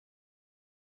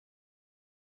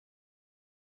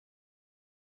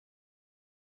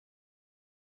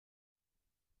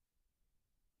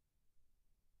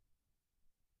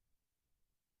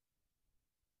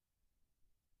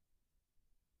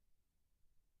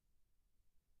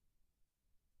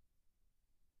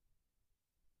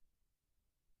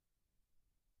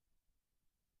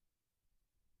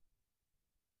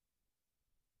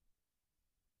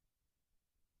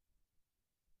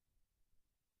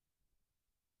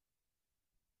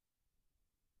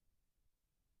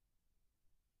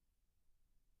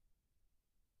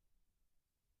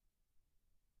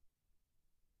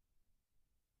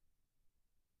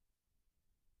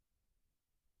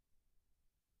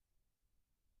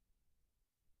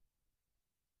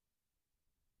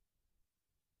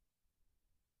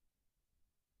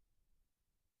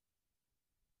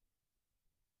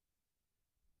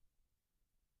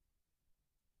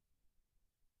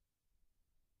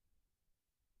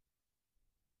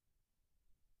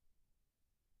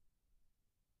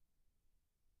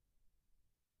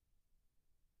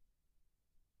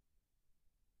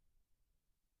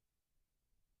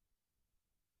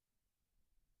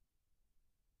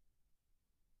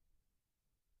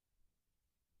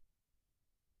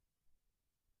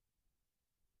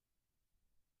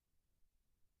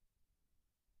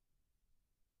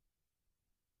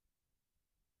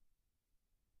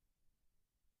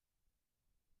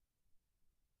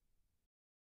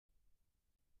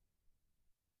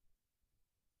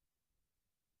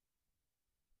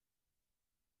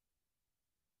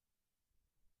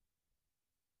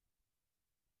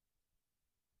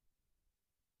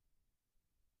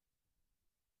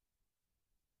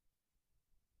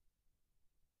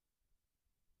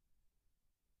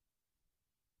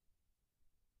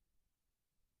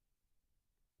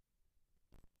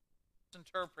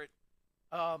interpret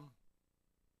um,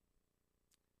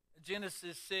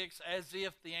 Genesis 6 as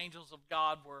if the angels of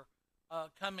God were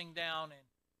coming down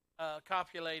and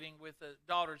copulating with the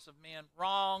daughters of men.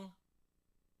 Wrong.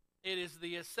 It is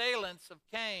the assailants of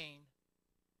Cain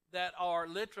that are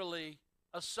literally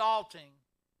assaulting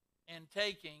and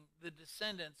taking the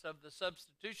descendants of the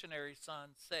substitutionary son,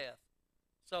 Seth.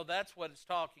 So that's what it's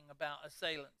talking about,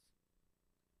 assailants.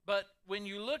 But when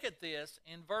you look at this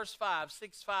in verse 5,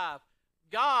 6 5,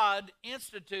 God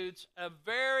institutes a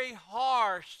very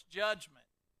harsh judgment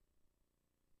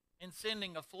in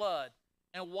sending a flood.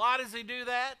 And why does he do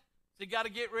that? Has he got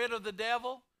to get rid of the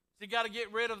devil? Has he got to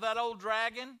get rid of that old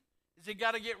dragon? Has he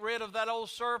got to get rid of that old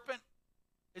serpent?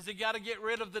 Has he got to get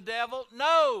rid of the devil?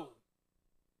 No.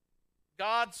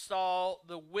 God saw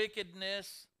the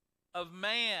wickedness of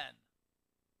man,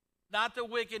 not the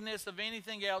wickedness of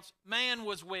anything else. Man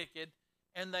was wicked,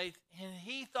 and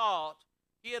he thought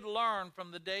he had learned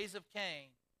from the days of Cain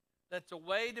that the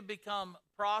way to become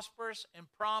prosperous and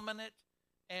prominent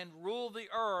and rule the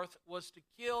earth was to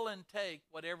kill and take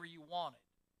whatever you wanted.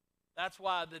 That's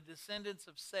why the descendants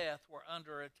of Seth were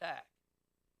under attack.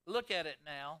 Look at it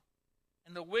now.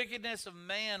 And the wickedness of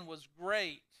man was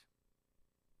great.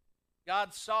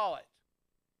 God saw it.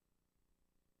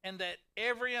 And that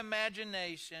every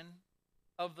imagination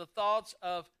of the thoughts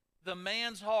of the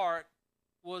man's heart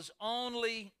was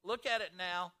only, look at it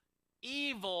now,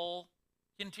 evil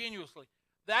continuously.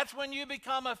 That's when you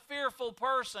become a fearful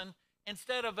person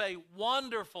instead of a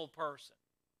wonderful person.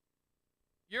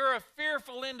 You're a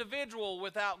fearful individual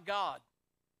without God.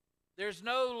 There's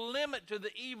no limit to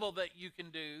the evil that you can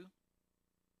do,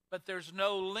 but there's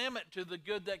no limit to the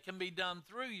good that can be done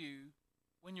through you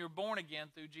when you're born again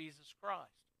through Jesus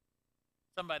Christ.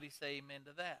 Somebody say amen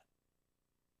to that.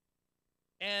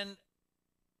 And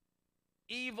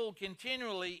evil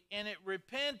continually, and it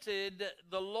repented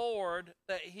the Lord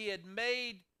that he had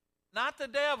made not the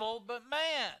devil, but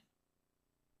man.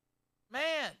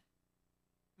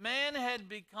 Man had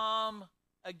become,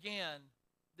 again,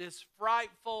 this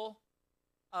frightful,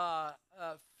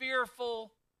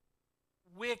 fearful,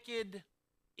 wicked,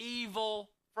 evil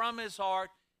from his heart.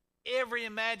 Every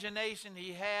imagination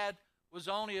he had was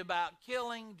only about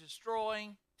killing,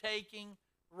 destroying, taking,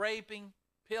 raping,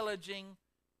 pillaging,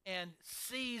 and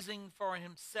seizing for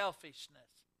him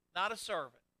selfishness, not a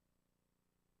servant.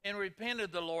 And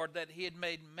repented the Lord that he had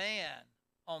made man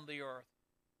on the earth.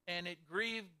 And it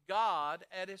grieved God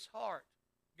at his heart.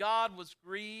 God was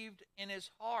grieved in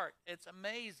his heart. It's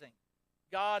amazing.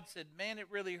 God said, man, it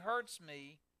really hurts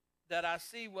me that I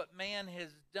see what man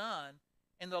has done.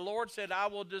 And the Lord said, I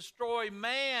will destroy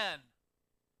man.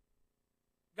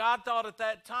 God thought at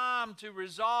that time to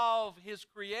resolve his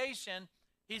creation,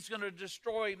 he's going to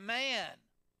destroy man,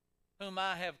 whom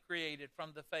I have created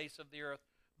from the face of the earth,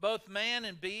 both man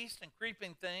and beast and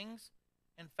creeping things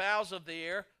and fowls of the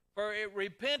air, for it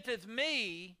repenteth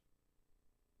me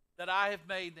that I have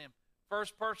made them.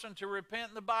 First person to repent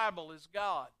in the Bible is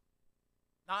God,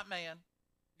 not man,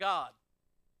 God.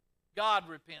 God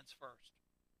repents first.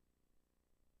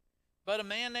 But a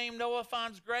man named Noah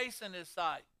finds grace in his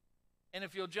sight. And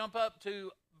if you'll jump up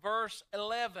to verse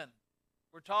 11,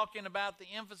 we're talking about the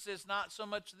emphasis, not so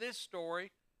much this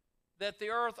story, that the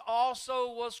earth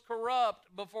also was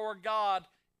corrupt before God,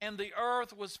 and the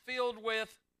earth was filled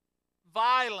with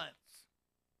violence.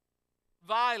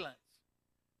 Violence.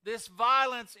 This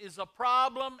violence is a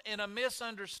problem and a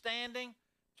misunderstanding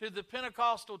to the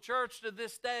Pentecostal church to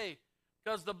this day,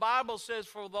 because the Bible says,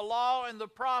 for the law and the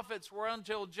prophets were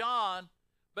until John,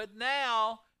 but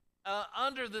now,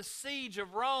 under the siege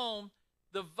of Rome,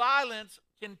 the violence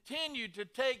continued to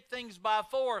take things by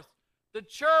force. The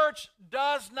church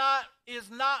is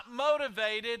not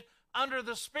motivated under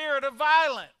the spirit of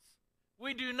violence.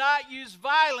 We do not use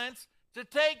violence to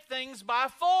take things by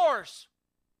force.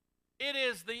 It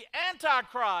is the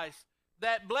Antichrist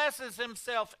that blesses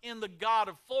himself in the God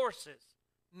of forces,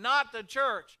 not the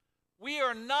church. We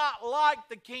are not like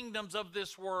the kingdoms of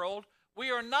this world. We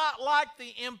are not like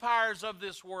the empires of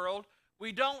this world.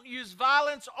 We don't use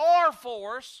violence or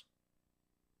force.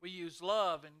 We use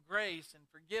love and grace and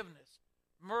forgiveness,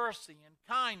 mercy and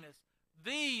kindness.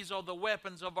 These are the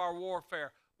weapons of our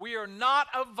warfare. We are not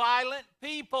a violent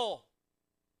people.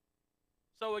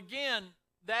 So again,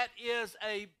 that is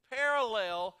a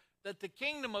parallel that the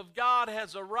kingdom of God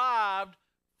has arrived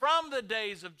from the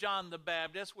days of John the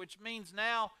Baptist, which means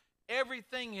now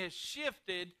everything has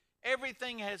shifted,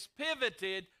 everything has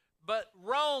pivoted, but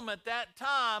Rome at that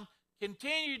time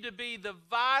continued to be the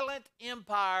violent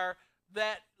empire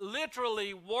that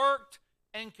literally worked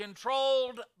and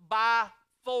controlled by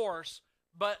force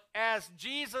But as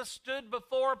Jesus stood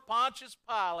before Pontius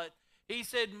Pilate, he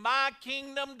said, my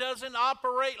kingdom doesn't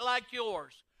operate like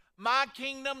yours. My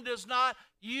kingdom does not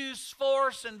use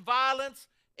force and violence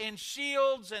and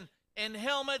shields and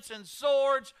helmets and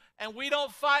swords, and we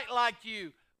don't fight like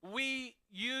you. We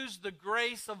use the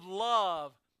grace of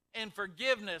love and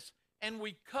forgiveness, and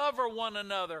we cover one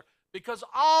another, because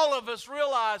all of us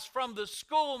realize from the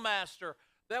schoolmaster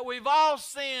that we've all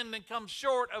sinned and come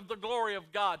short of the glory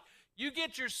of God. You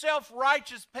get your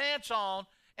self-righteous pants on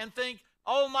and think,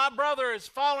 oh, my brother has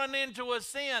fallen into a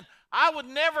sin. I would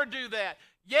never do that.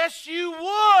 Yes, you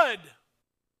would.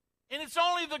 And it's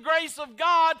only the grace of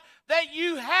God that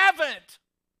you haven't.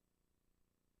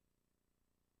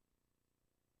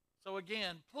 So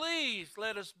again, please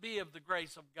let us be of the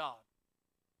grace of God.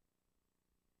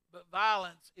 But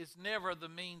violence is never the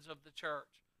means of the church.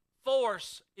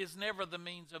 Force is never the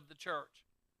means of the church.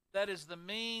 That is the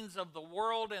means of the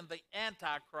world and the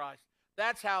Antichrist.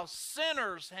 That's how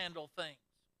sinners handle things,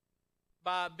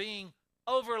 by being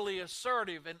overly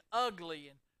assertive and ugly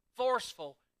and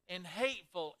forceful and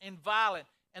hateful and violent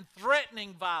and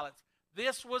threatening violence.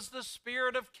 This was the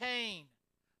spirit of Cain.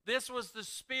 This was the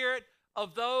spirit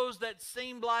of those that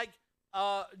seemed like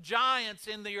giants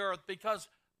in the earth, because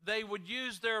they would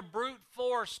use their brute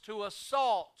force to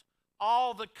assault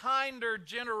all the kinder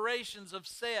generations of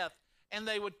Seth, and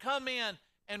they would come in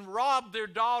and rob their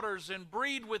daughters and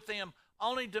breed with them,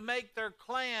 only to make their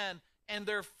clan and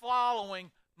their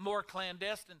following more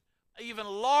clandestine, even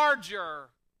larger.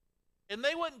 And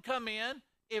they wouldn't come in,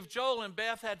 if Joel and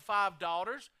Beth had 5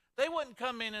 daughters, they wouldn't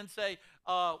come in and say,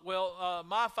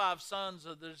 my 5 sons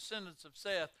are the descendants of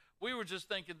Seth. We were just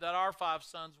thinking that our 5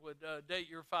 sons would date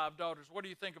your 5 daughters. What do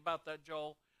you think about that,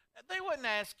 Joel? They wouldn't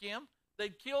ask him.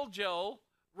 They'd kill Joel,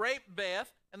 rape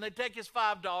Beth, and they'd take his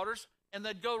 5 daughters, and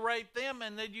they'd go rape them,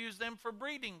 and they'd use them for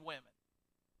breeding women.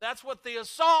 That's what the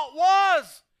assault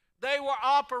was. They were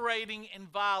operating in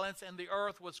violence, and the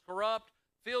earth was corrupt,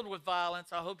 filled with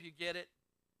violence. I hope you get it.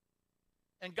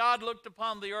 And God looked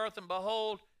upon the earth, and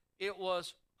behold, it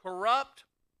was corrupt,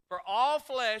 for all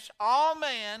flesh, all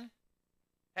man,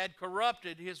 had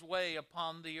corrupted his way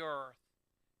upon the earth.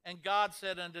 And God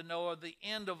said unto Noah, the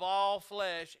end of all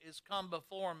flesh is come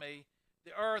before me.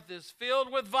 The earth is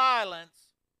filled with violence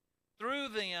through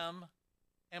them,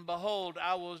 and behold,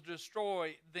 I will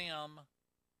destroy them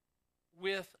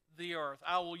with the earth.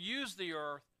 I will use the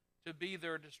earth to be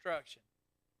their destruction.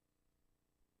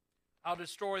 I'll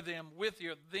destroy them with the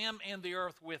earth, them and the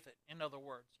earth with it, in other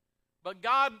words. But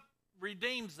God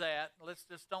redeems that. Let's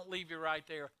just don't leave you right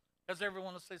there, because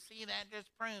everyone will say, see, that just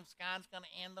proves God's going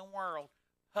to end the world.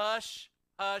 Hush,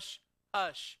 hush,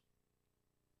 hush.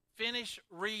 Finish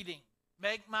reading.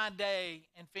 Make my day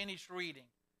and finish reading.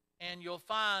 And you'll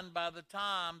find by the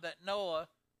time that Noah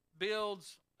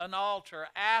builds an altar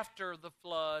after the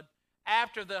flood,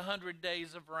 after the 100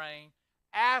 days of rain,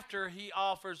 after he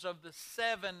offers of the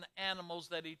 7 animals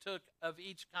that he took of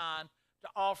each kind to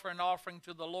offer an offering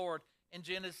to the Lord in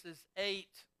Genesis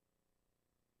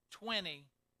 8:20,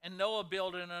 and Noah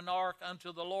built an ark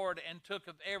unto the Lord, and took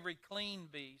of every clean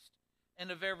beast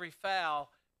and of every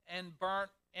fowl, and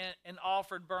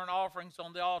offered burnt offerings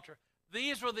on the altar.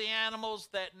 These were the animals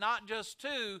that not just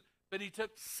 2, but he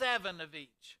took 7 of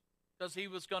each, because he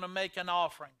was going to make an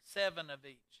offering, 7 of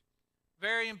each.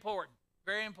 Very important,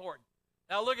 very important.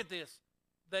 Now look at this.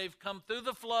 They've come through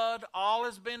the flood. All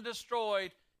has been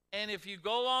destroyed. And if you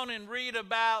go on and read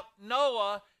about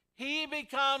Noah, he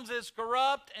becomes as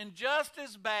corrupt and just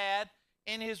as bad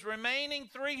in his remaining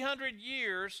 300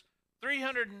 years,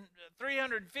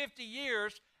 350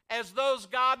 years, as those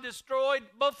God destroyed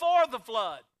before the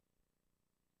flood.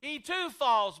 He too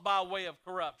falls by way of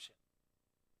corruption.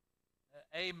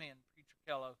 Amen, Preacher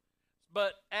Kello.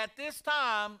 But at this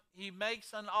time, he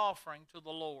makes an offering to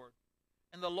the Lord.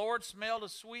 And the Lord smelled a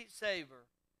sweet savor.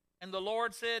 And the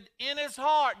Lord said in his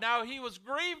heart, now he was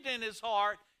grieved in his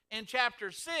heart in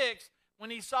chapter 6 when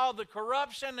he saw the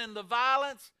corruption and the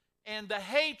violence and the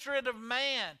hatred of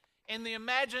man and the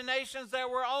imaginations that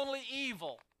were only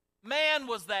evil. Man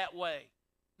was that way.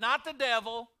 Not the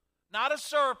devil, not a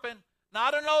serpent,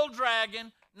 not an old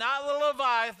dragon, not the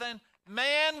Leviathan.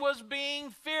 Man was being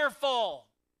fearful.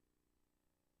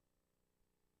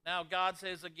 Now God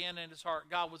says again in his heart,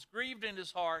 God was grieved in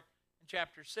his heart in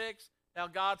chapter 6. Now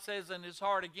God says in his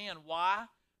heart again. Why?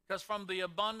 Because from the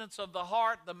abundance of the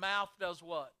heart, the mouth does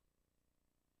what?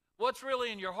 What's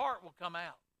really in your heart will come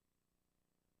out.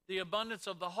 The abundance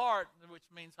of the heart, which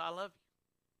means I love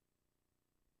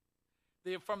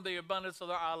you. From the abundance of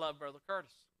the heart, I love Brother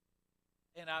Curtis.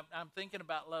 And I'm thinking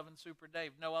about loving Super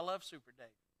Dave. No, I love Super Dave.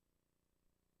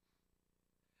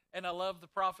 And I love the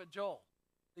prophet Joel.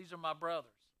 These are my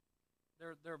brothers.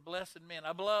 They're blessed men.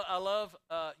 I love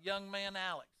young man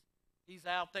Alex. He's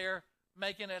out there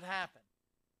making it happen.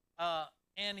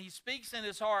 And he speaks in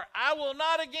his heart, I will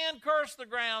not again curse the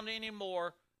ground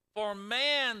anymore for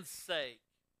man's sake.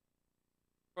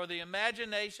 For the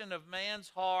imagination of man's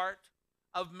heart.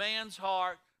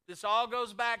 This all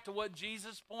goes back to what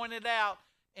Jesus pointed out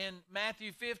in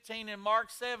Matthew 15 and Mark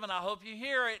 7. I hope you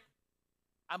hear it.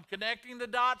 I'm connecting the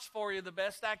dots for you the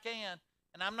best I can.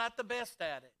 And I'm not the best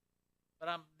at it.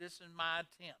 But this is my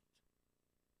attempt.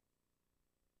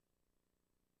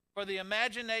 For the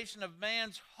imagination of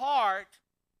man's heart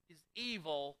is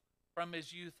evil from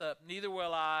his youth up. Neither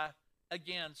will I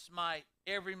again smite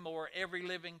every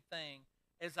living thing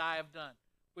as I have done.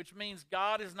 Which means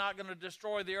God is not going to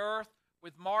destroy the earth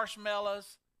with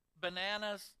marshmallows,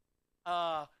 bananas,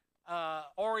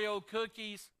 Oreo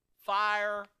cookies,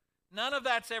 fire. None of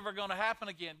that's ever going to happen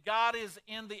again. God is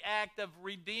in the act of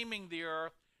redeeming the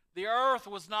earth. The earth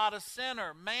was not a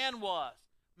sinner. Man was.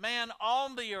 Man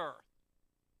on the earth.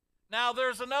 Now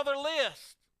there's another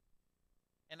list.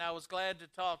 And I was glad to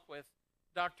talk with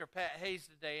Dr. Pat Hayes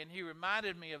today, and he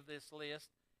reminded me of this list.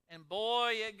 And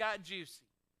boy, it got juicy.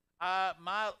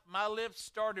 My lips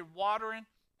started watering,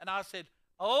 and I said,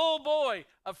 oh boy,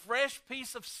 a fresh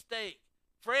piece of steak,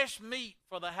 fresh meat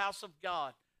for the house of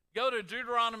God. Go to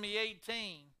Deuteronomy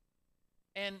 18,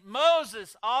 and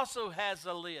Moses also has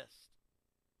a list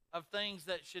of things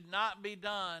that should not be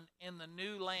done in the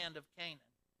new land of Canaan.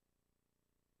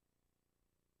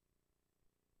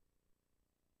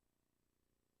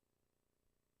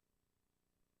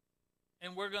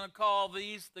 And we're going to call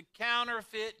these the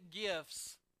counterfeit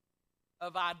gifts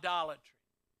of idolatry.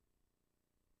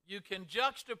 You can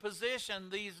juxtaposition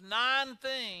these 9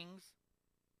 things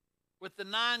with the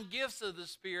 9 gifts of the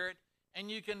Spirit,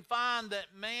 and you can find that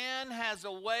man has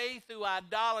a way through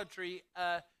idolatry,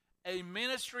 a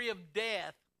ministry of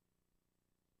death,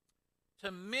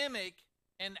 to mimic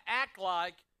and act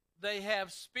like they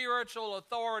have spiritual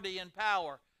authority and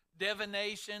power.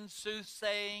 Divination,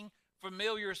 soothsaying,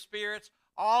 familiar spirits,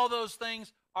 all those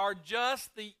things are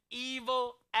just the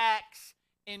evil acts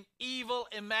and evil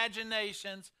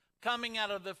imaginations coming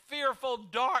out of the fearful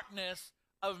darkness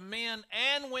of men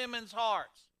and women's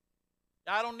hearts.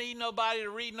 I don't need nobody to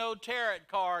read no tarot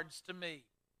cards to me.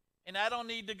 And I don't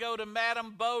need to go to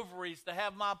Madame Bovary's to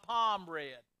have my palm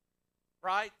read.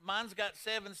 Right? Mine's got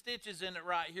 7 stitches in it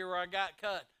right here where I got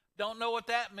cut. Don't know what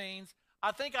that means.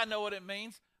 I think I know what it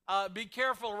means. Be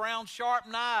careful around sharp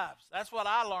knives. That's what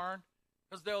I learned,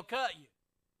 because they'll cut you.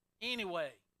 Anyway,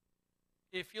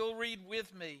 if you'll read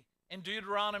with me in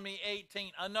Deuteronomy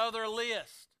 18, another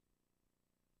list.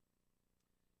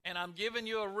 And I'm giving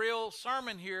you a real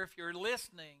sermon here if you're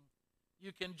listening.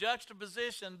 You can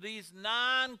juxtaposition these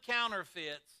 9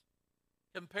 counterfeits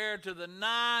compared to the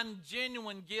 9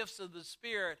 genuine gifts of the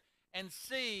Spirit and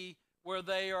see where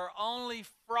they are only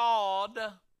fraud,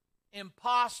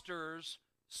 imposters,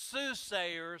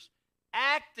 soothsayers,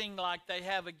 acting like they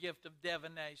have a gift of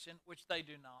divination, which they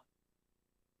do not,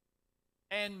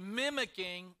 and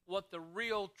mimicking what the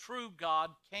real true God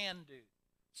can do.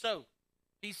 So,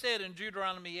 he said in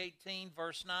Deuteronomy 18,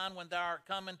 verse 9, when thou art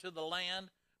come into the land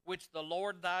which the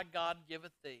Lord thy God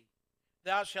giveth thee,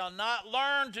 thou shalt not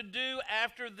learn to do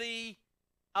after the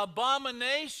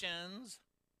abominations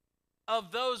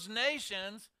of those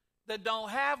nations that don't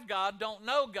have God, don't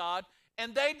know God,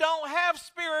 and they don't have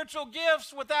spiritual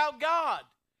gifts without God.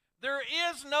 There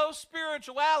is no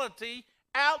spirituality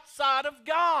outside of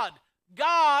God.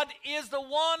 God is the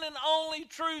one and only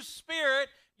true spirit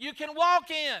you can walk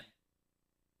in.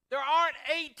 There aren't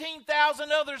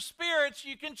 18,000 other spirits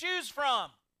you can choose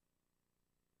from.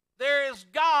 There is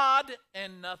God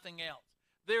and nothing else.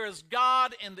 There is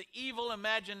God in the evil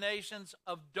imaginations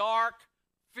of dark,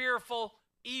 fearful,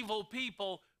 evil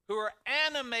people who are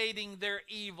animating their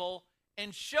evil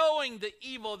and showing the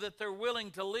evil that they're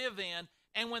willing to live in.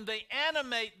 And when they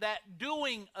animate that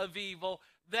doing of evil,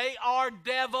 they are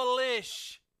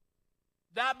devilish.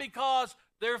 Not because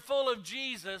they're full of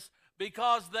Jesus,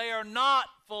 because they are not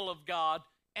full of God,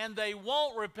 and they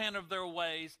won't repent of their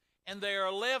ways, and they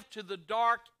are left to the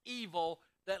dark evil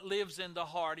that lives in the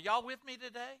heart. Are y'all with me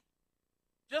today?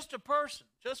 Just a person,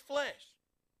 just flesh.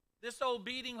 This old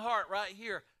beating heart right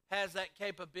here has that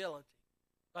capability.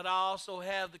 But I also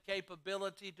have the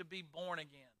capability to be born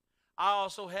again. I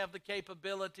also have the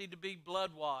capability to be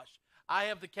blood washed. I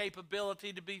have the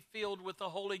capability to be filled with the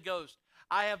Holy Ghost.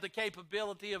 I have the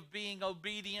capability of being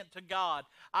obedient to God.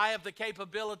 I have the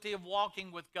capability of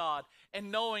walking with God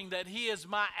and knowing that He is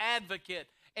my advocate.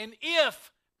 And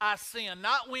if I sin,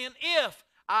 not when, if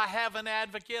I have an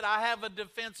advocate, I have a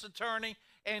defense attorney,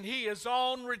 and he is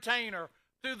on retainer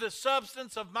through the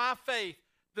substance of my faith,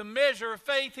 the measure of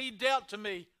faith he dealt to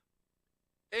me.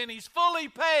 And he's fully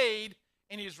paid,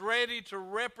 and he's ready to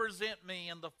represent me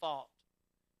in the fault.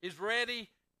 He's ready,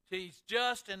 he's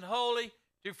just and holy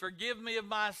to forgive me of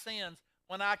my sins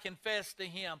when I confess to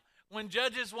him. When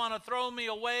judges want to throw me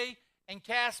away and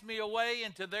cast me away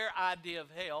into their idea of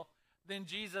hell, then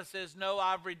Jesus says, no,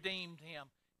 I've redeemed him.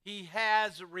 He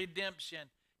has redemption.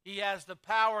 He has the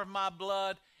power of my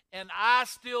blood, and I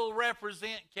still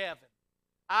represent Kevin.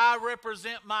 I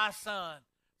represent my son.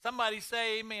 Somebody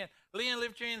say amen. Leon,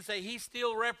 lift your hand and say, he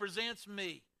still represents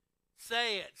me.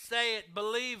 Say it,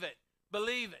 believe it,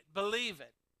 believe it, believe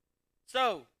it.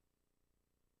 So,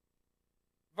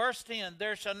 verse 10,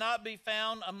 there shall not be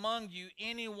found among you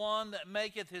anyone that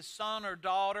maketh his son or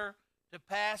daughter to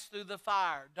pass through the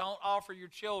fire. Don't offer your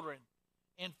children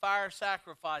in fire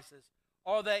sacrifices.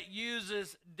 Or that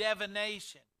uses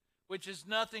divination, which is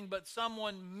nothing but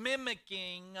someone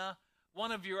mimicking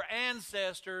one of your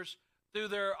ancestors through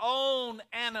their own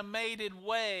animated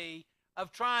way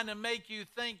of trying to make you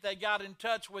think they got in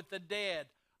touch with the dead.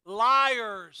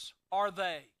 Liars are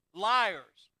they.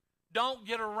 Liars. Don't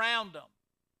get around them.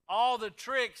 All the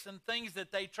tricks and things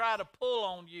that they try to pull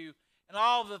on you, and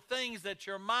all the things that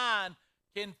your mind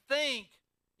can think,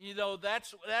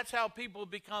 that's how people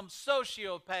become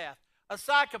sociopath. A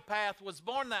psychopath was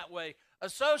born that way. A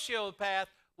sociopath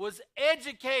was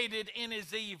educated in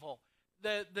his evil.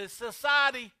 The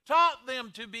society taught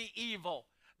them to be evil.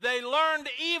 They learned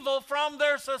evil from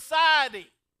their society.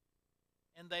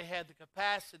 And they had the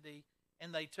capacity,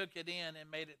 and they took it in and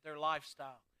made it their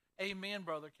lifestyle. Amen,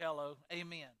 Brother Kello.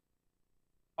 Amen.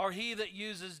 Or he that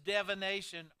uses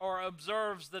divination or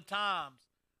observes the times,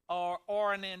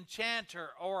 or an enchanter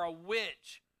or a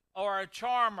witch or a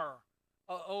charmer.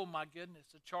 Oh my goodness,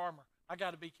 a charmer. I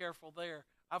got to be careful there.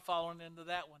 I've fallen into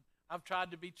that one. I've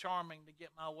tried to be charming to get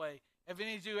my way. Have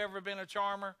any of you ever been a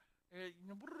charmer?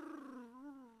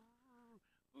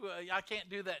 I can't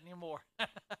do that anymore.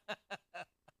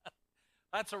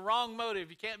 That's a wrong motive.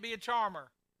 You can't be a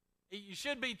charmer. You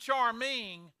should be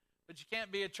charming, but you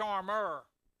can't be a charmer.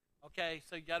 Okay,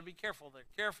 so you got to be careful there.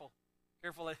 Careful.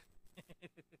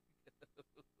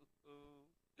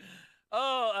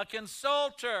 Oh, a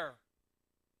consulter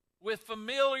with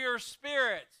familiar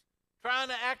spirits, trying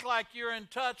to act like you're in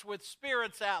touch with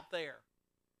spirits out there,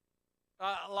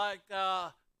 like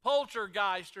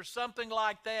poltergeist or something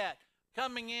like that,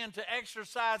 coming in to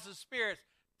exorcise the spirits.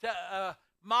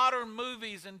 Modern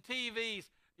movies and TVs,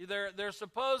 they're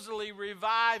supposedly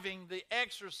reviving The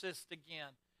Exorcist again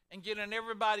and getting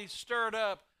everybody stirred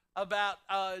up about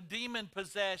demon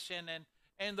possession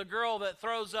and the girl that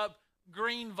throws up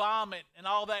green vomit and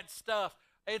all that stuff.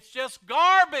 It's just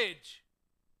garbage.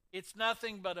 It's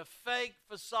nothing but a fake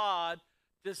facade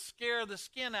to scare the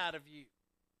skin out of you.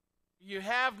 You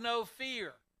have no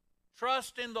fear.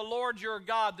 Trust in the Lord your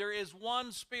God. There is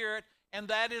one Spirit, and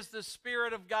that is the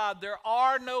Spirit of God. There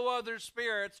are no other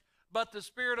spirits but the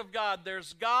Spirit of God.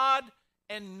 There's God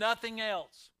and nothing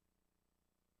else.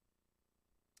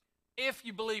 If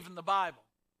you believe in the Bible.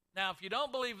 Now, if you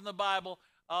don't believe in the Bible,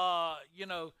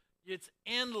 it's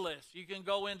endless. You can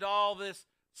go into all this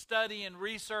study and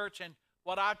research and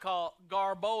what I call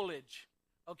garbolage.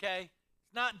 Okay?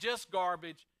 It's not just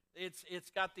garbage.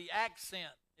 It's got the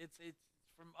accent. It's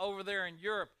from over there in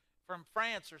Europe, from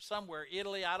France or somewhere,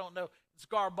 Italy, I don't know. It's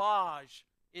garbage.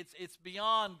 It's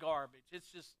beyond garbage. It's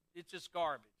just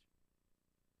garbage.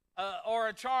 Or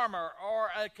a charmer, or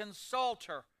a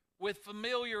consulter with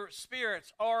familiar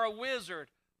spirits, or a wizard,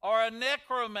 or a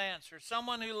necromancer,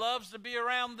 someone who loves to be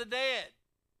around the dead,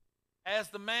 as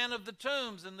the man of the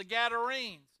tombs in the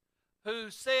Gadarenes, who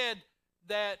said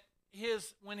that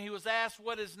when he was asked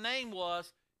what his name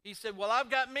was, he said, well,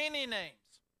 I've got many names.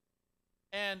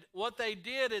 And what they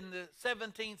did in the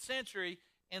 17th century,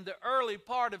 in the early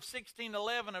part of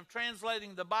 1611 of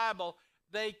translating the Bible,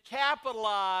 they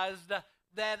capitalized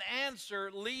that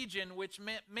answer, legion, which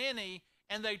meant many,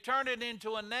 and they turned it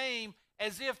into a name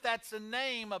as if that's a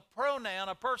name, a pronoun,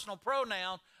 a personal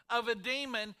pronoun of a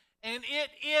demon, and it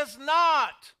is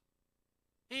not.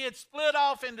 He had split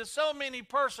off into so many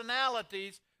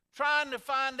personalities, trying to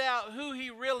find out who he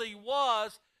really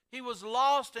was. He was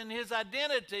lost in his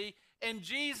identity, and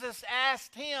Jesus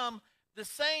asked him the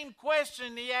same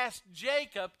question he asked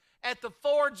Jacob at the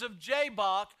fords of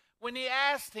Jabbok when he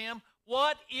asked him,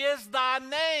 what is thy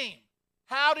name?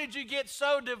 How did you get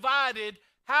so divided?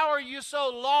 How are you so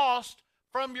lost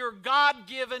from your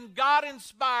God-given,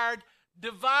 God-inspired,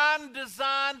 divine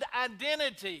designed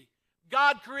identity?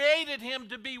 God created him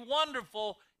to be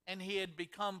wonderful and he had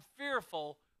become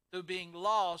fearful through being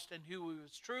lost and who he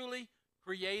was truly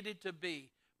created to be.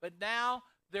 But now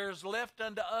there's left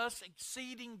unto us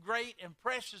exceeding great and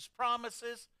precious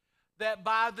promises, that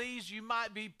by these you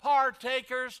might be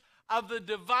partakers of the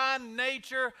divine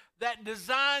nature that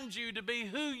designed you to be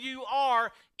who you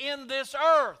are in this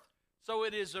earth. So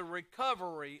it is a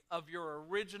recovery of your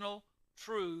original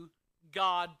true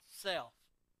God self.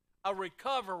 A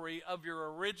recovery of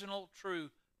your original true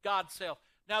God self.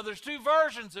 Now there's two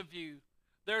versions of you.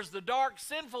 There's the dark,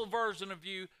 sinful version of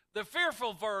you, the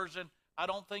fearful version. I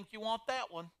don't think you want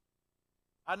that one.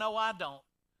 I know I don't.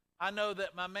 I know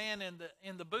that my man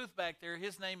in the booth back there,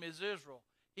 his name is Israel.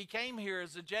 He came here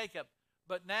as a Jacob,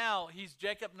 but now he's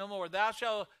Jacob no more. Thou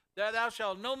shalt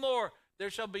no more, there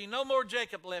shall be no more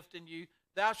Jacob left in you.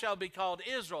 Thou shalt be called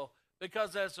Israel,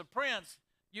 because as a prince,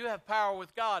 you have power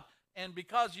with God, and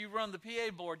because you run the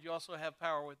PA board, you also have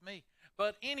power with me.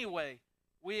 But anyway,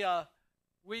 we how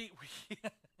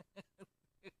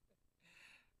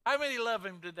many love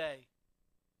him today?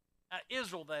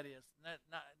 Israel, that is,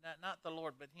 not the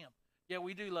Lord, but him. Yeah,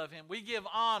 we do love him. We give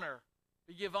honor.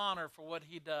 We give honor for what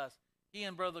he does. He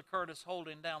and Brother Curtis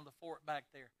holding down the fort back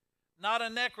there. Not a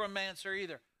necromancer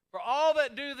either. For all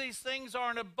that do these things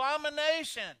are an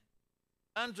abomination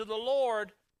unto the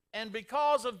Lord, and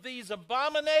because of these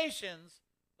abominations,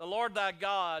 the Lord thy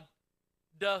God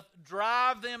doth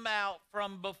drive them out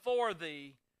from before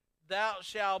thee. Thou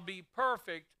shalt be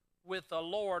perfect with the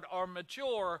Lord, or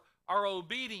mature, or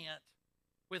obedient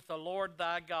with the Lord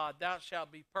thy God. Thou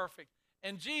shalt be perfect.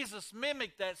 And Jesus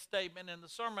mimicked that statement in the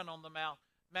Sermon on the Mount,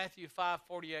 Matthew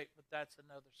 5:48, but that's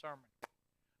another sermon.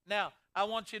 Now, I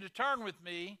want you to turn with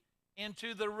me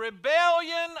into the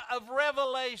rebellion of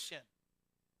Revelation.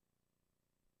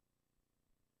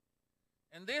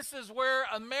 And this is where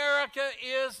America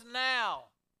is now.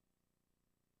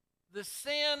 The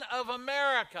sin of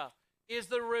America is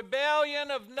the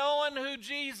rebellion of knowing who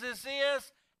Jesus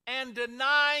is and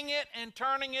denying it and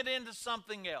turning it into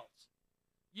something else.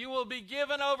 You will be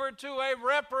given over to a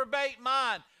reprobate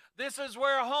mind. This is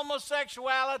where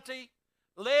homosexuality,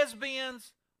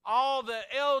 lesbians, all the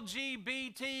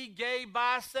LGBT, gay,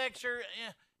 bisexual,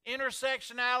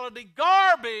 intersectionality,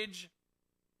 garbage,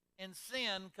 and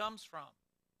sin comes from.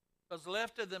 Because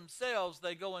left to themselves,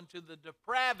 they go into the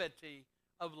depravity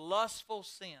of lustful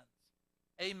sins.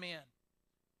 Amen.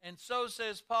 And so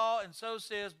says Paul, and so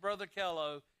says Brother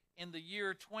Kello, in the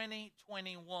year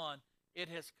 2021, it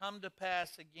has come to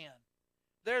pass again.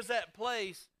 There's that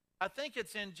place, I think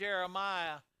it's in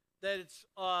Jeremiah, that it's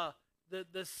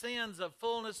the sins of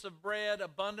fullness of bread,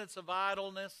 abundance of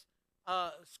idleness.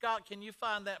 Scott, can you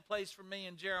find that place for me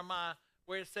in Jeremiah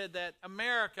where it said that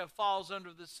America falls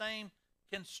under the same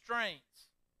constraints?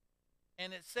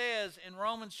 And it says in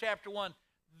Romans chapter 1,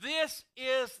 this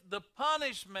is the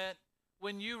punishment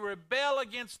when you rebel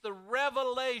against the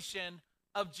revelation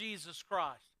of Jesus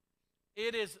Christ.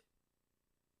 It is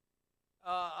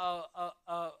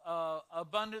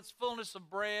abundance, fullness of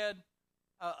bread,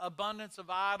 abundance of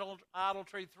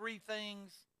idolatry, three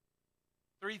things.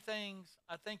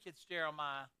 I think it's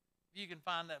Jeremiah. If you can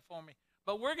find that for me.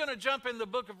 But we're going to jump in the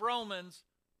book of Romans,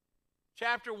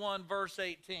 chapter 1, verse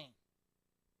 18.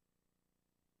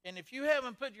 And if you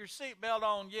haven't put your seatbelt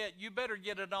on yet, you better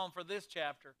get it on for this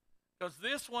chapter. Because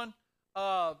this one,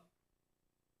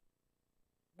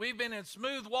 we've been in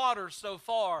smooth waters so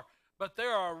far, but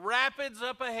there are rapids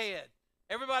up ahead.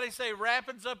 Everybody say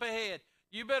rapids up ahead.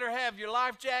 You better have your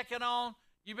life jacket on.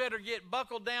 You better get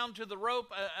buckled down to the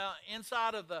rope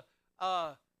inside of the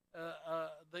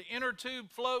inner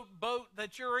tube float boat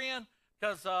that you're in,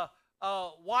 because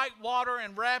white water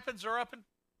and rapids are up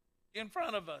in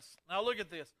front of us. Now look at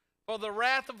this. For the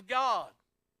wrath of God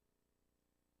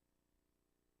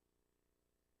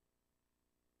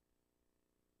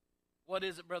what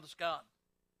is it, Brother Scott?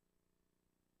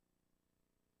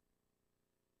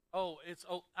 I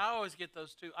always get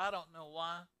those two. I don't know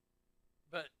why,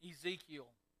 but Ezekiel.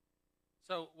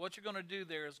 So what you're going to do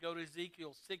there is go to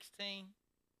Ezekiel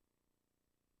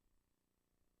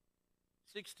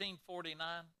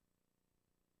 16:49.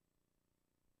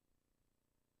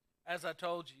 As I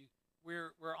told you,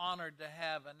 we're honored to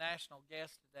have a national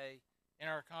guest today in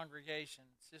our congregation,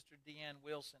 Sister Deanne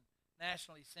Wilson,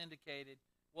 nationally syndicated,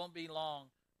 won't be long,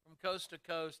 from coast to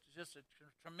coast, just a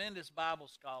tremendous Bible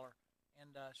scholar,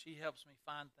 and she helps me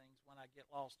find things when I get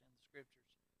lost in the Scriptures.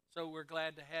 So we're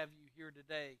glad to have you here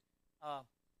today.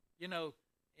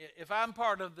 If I'm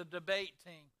part of the debate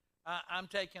team, I'm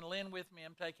taking Lynn with me,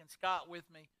 I'm taking Scott with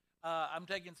me, I'm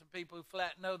taking some people who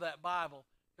flat know that Bible,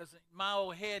 because my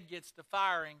old head gets to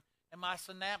firing and my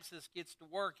synapses gets to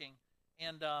working,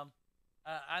 and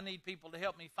I need people to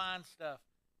help me find stuff.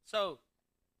 So,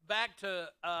 back to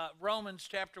Romans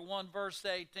chapter 1, verse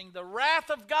 18. The wrath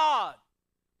of God,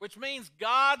 which means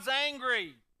God's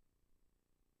angry,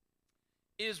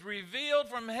 is revealed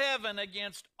from heaven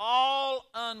against all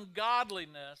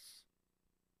ungodliness,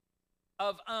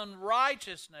 of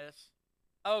unrighteousness,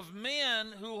 of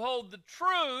men who hold the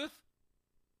truth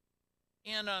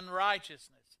in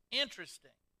unrighteousness.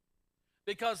 Interesting.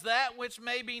 Because that which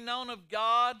may be known of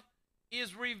God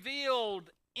is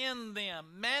revealed in them,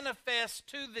 manifest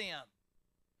to them.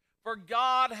 For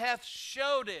God hath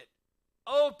showed it,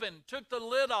 opened, took the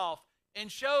lid off,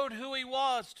 and showed who he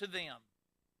was to them.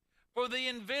 For the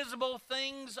invisible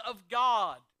things of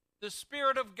God, the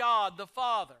Spirit of God, the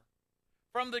Father,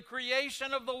 from the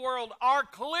creation of the world are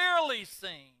clearly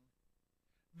seen,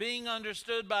 being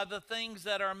understood by the things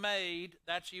that are made,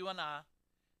 that's you and I,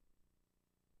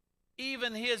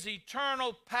 even his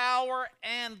eternal power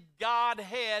and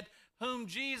Godhead, whom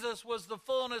Jesus was the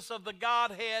fullness of the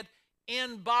Godhead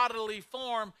in bodily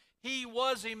form. He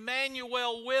was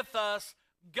Emmanuel with us,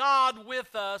 God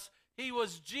with us. He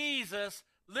was Jesus,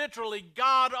 literally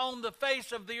God on the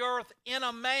face of the earth in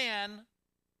a man.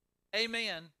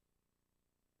 Amen.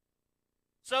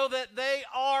 So that they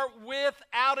are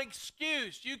without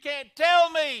excuse. You can't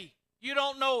tell me you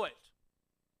don't know it.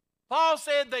 Paul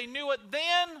said they knew it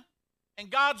then, and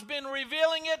God's been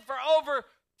revealing it for over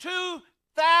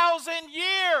 2,000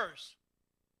 years.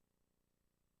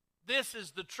 This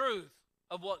is the truth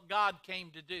of what God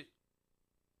came to do.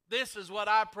 This is what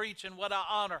I preach and what I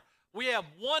honor. We have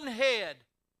one head,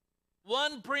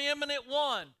 one preeminent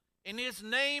one, and his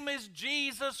name is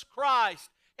Jesus Christ.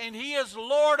 And he is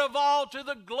Lord of all to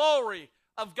the glory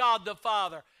of God the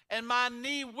Father. And my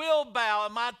knee will bow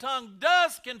and my tongue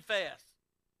does confess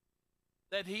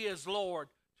that he is Lord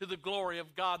to the glory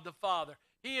of God the Father.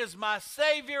 He is my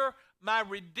Savior, my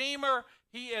Redeemer.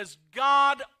 He is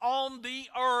God on the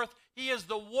earth. He is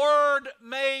the Word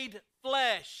made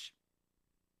flesh.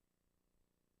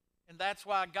 And that's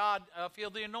why God, feel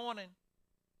the anointing.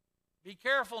 Be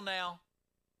careful now.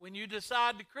 When you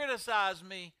decide to criticize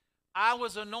me, I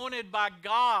was anointed by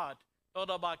God. I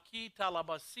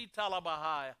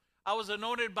was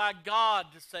anointed by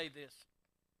God to say this,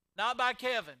 not by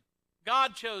Kevin.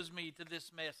 God chose me to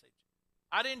this message.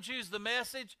 I didn't choose the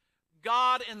message.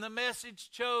 God and the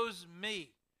message chose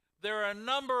me. There are a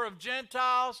number of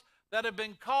Gentiles that have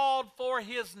been called for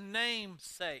his name's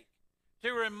sake,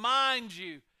 to remind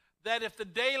you that if the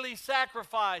daily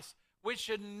sacrifice, which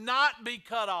should not be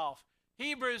cut off,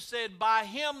 Hebrews said, by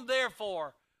him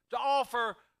therefore, to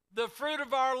offer the fruit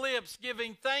of our lips,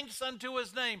 giving thanks unto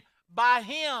his name. By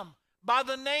him, by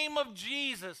the name of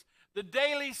Jesus, the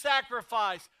daily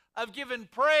sacrifice of giving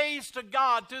praise to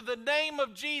God through the name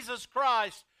of Jesus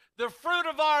Christ, the fruit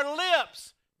of our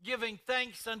lips, giving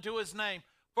thanks unto his name,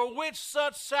 for which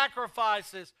such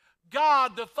sacrifices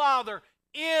God the Father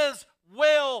is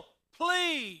well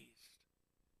pleased.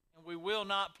 And we will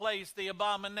not place the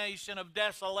abomination of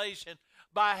desolation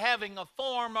by having a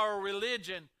form or a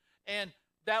religion and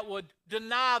that would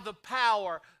deny the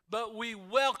power, but we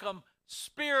welcome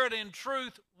spirit and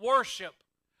truth worship,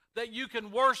 that you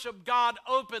can worship God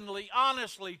openly,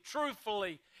 honestly,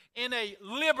 truthfully, in a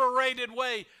liberated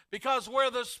way, because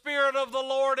where the Spirit of the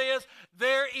Lord is,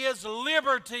 there is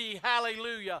liberty,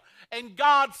 hallelujah. And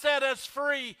God set us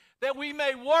free that we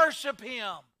may worship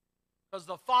him, because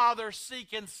the Father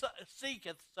seeketh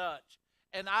such,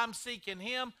 and I'm seeking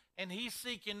him, and he's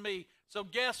seeking me. So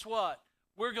guess what?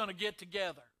 We're going to get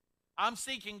together. I'm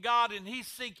seeking God and he's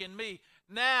seeking me.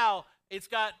 Now it's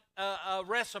got a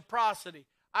reciprocity.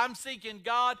 I'm seeking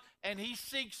God and he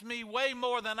seeks me way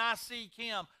more than I seek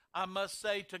him, I must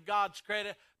say, to God's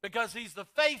credit, because he's the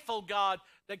faithful God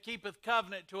that keepeth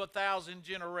covenant to 1,000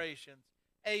 generations.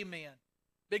 Amen.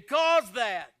 Because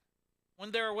that,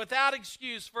 when they're without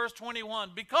excuse, verse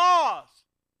 21, because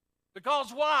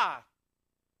why?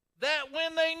 That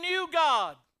when they knew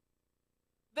God,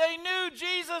 they knew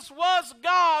Jesus was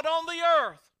God on the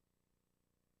earth,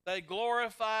 they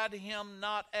glorified him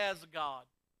not as God.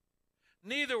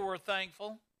 Neither were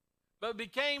thankful, but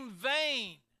became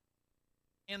vain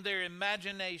in their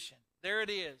imagination. There it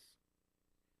is.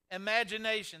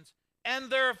 Imaginations. And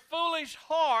their foolish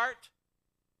heart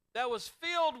that was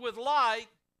filled with light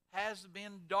has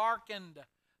been darkened.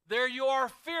 There you are,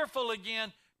 fearful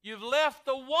again. You've left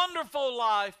the wonderful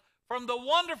life from the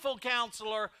wonderful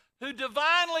counselor who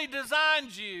divinely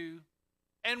designed you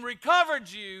and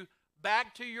recovered you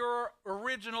back to your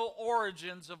original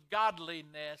origins of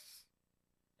godliness.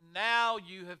 Now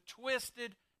you have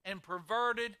twisted and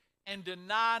perverted and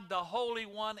denied the Holy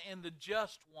One and the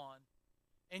Just One.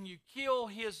 and you kill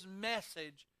his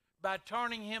message by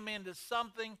turning him into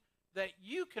something that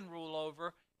you can rule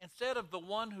over instead of the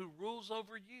one who rules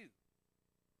over you.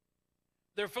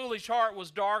 Their foolish heart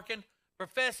was darkened.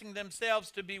 Professing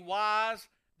themselves to be wise,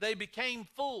 they became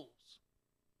fools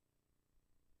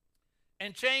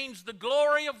and changed the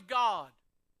glory of God,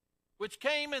 which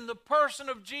came in the person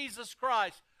of Jesus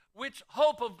Christ, which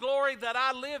hope of glory that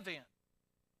I live in.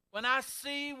 When I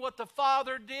see what the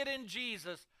Father did in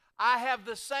Jesus, I have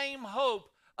the same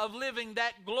hope of living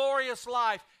that glorious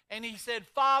life. And he said,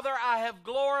 Father, I have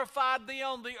glorified thee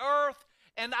on the earth,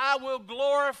 and I will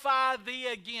glorify thee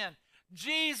again.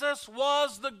 Jesus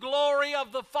was the glory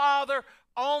of the Father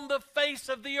on the face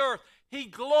of the earth. He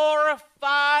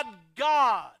glorified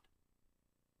God.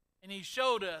 And he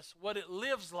showed us what it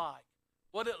lives like,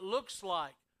 what it looks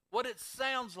like, what it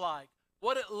sounds like,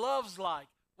 what it loves like,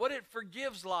 what it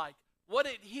forgives like, what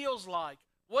it heals like,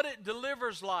 what it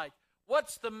delivers like.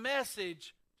 What's the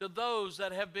message to those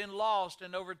that have been lost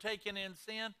and overtaken in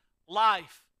sin?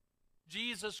 Life.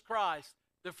 Jesus Christ,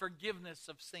 the forgiveness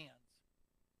of sins.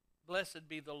 Blessed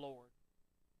be the Lord.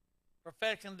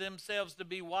 Perfecting themselves to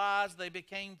be wise, they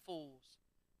became fools.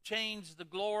 Changed the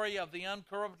glory of the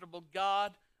uncorruptible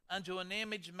God unto an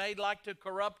image made like to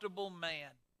corruptible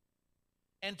man,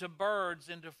 and to birds,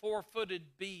 and to four-footed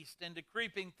beasts, and to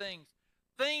creeping things.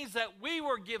 Things that we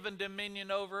were given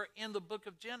dominion over in the book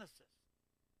of Genesis,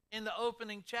 in the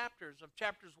opening chapters of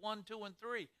chapters 1, 2, and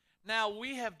 3. Now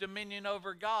we have dominion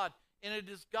over God, and it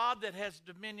is God that has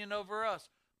dominion over us.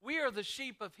 We are the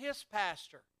sheep of his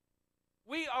pasture.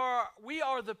 We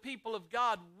are the people of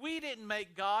God. We didn't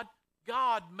make God.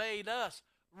 God made us.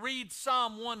 Read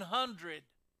Psalm 100.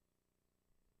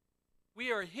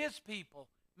 We are his people,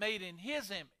 made in his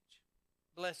image.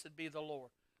 Blessed be the Lord.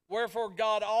 Wherefore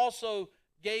God also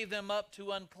gave them up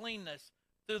to uncleanness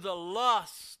through the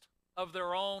lust of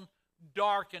their own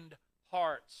darkened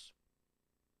hearts,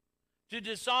 to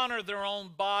dishonor their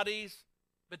own bodies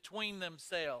between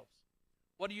themselves.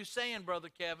 What are you saying, Brother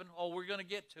Kevin? Oh, we're going to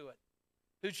get to it.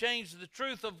 Who changed the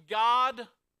truth of God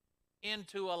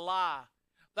into a lie.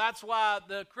 That's why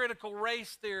the critical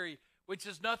race theory, which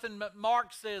is nothing but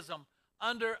Marxism,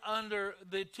 under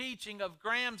the teaching of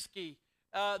Gramsci,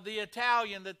 the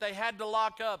Italian that they had to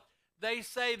lock up, they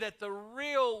say that the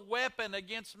real weapon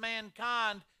against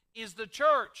mankind is the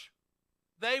church.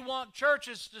 They want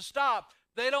churches to stop.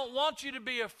 They don't want you to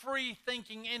be a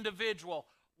free-thinking individual.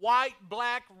 White,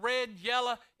 black, red,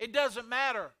 yellow, it doesn't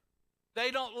matter. They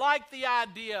don't like the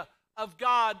idea of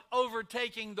God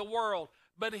overtaking the world.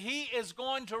 But he is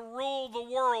going to rule the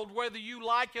world whether you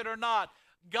like it or not.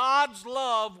 God's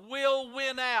love will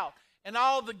win out. And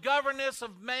all the governance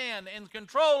of man and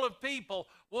control of people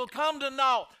will come to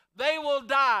naught. They will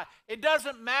die. It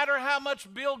doesn't matter how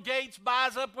much Bill Gates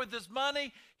buys up with his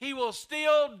money. He will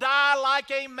still die like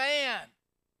a man.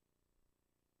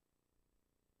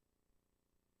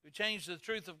 Who changed the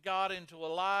truth of God into a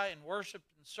lie and worshiped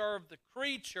and served the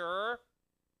creature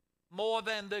more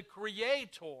than the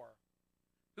Creator,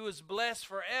 who is blessed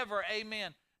forever.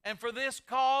 Amen. And for this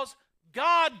cause,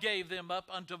 God gave them up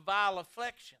unto vile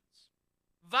affections.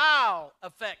 Vile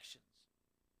affections.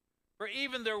 For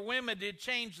even their women did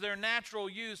change their natural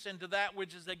use into that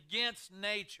which is against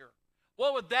nature.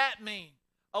 What would that mean?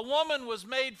 A woman was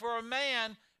made for a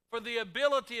man for the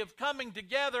ability of coming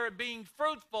together and being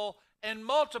fruitful and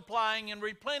multiplying and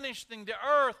replenishing the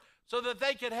earth so that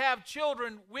they could have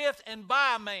children with and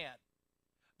by a man.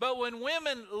 But when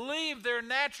women leave their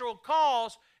natural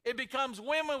cause, it becomes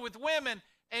women with women,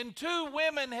 and two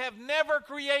women have never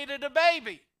created a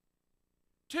baby.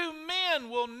 Two men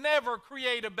will never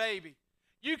create a baby.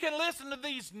 You can listen to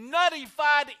these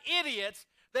nuttified idiots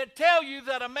that tell you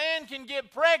that a man can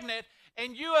get pregnant,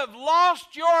 and you have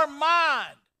lost your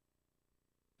mind.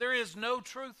 There is no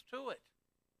truth to it.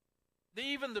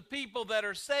 Even the people that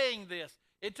are saying this,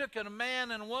 it took a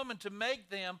man and a woman to make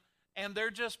them, and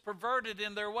they're just perverted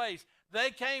in their ways. They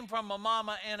came from a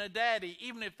mama and a daddy,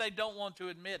 even if they don't want to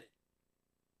admit it.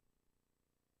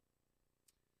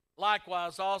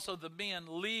 Likewise, also the men,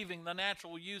 leaving the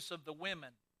natural use of the women,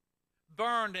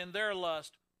 burned in their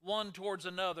lust one towards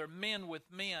another, men with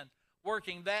men,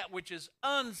 working that which is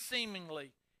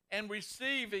unseemly, and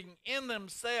receiving in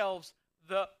themselves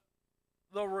the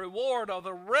reward or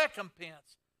the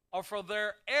recompense or for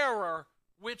their error,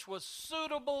 which was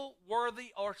suitable,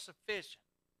 worthy, or sufficient.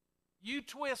 You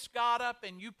twist God up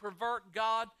and you pervert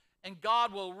God, and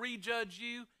God will rejudge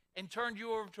you and turn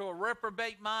you over to a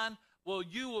reprobate mind. Well,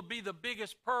 you will be the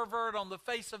biggest pervert on the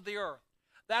face of the earth.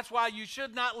 That's why you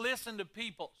should not listen to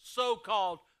people,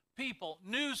 so-called people,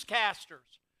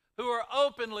 newscasters, who are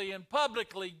openly and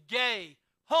publicly gay,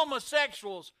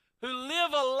 homosexuals who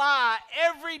live a lie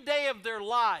every day of their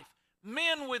life,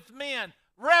 men with men,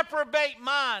 reprobate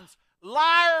minds,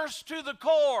 liars to the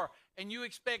core, and you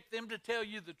expect them to tell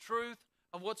you the truth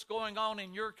of what's going on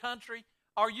in your country?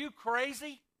 Are you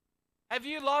crazy? Have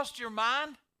you lost your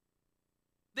mind?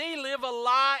 They live a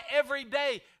lie every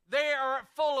day. They are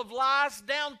full of lies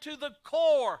down to the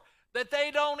core, that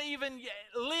they don't even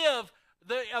live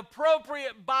the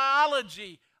appropriate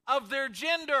biology of their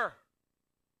gender.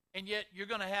 And yet you're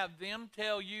going to have them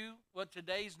tell you what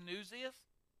today's news is?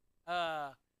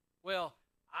 Well,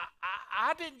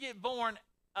 I didn't get born,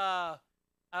 I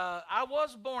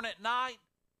was born at night,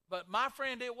 but my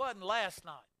friend, it wasn't last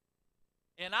night.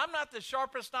 And I'm not the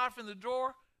sharpest knife in the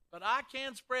drawer, but I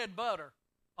can spread butter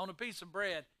on a piece of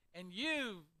bread. And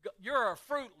you're a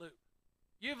Fruit Loop.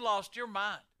 You've lost your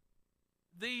mind.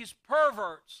 These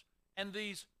perverts and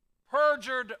these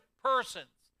perjured persons,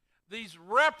 these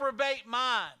reprobate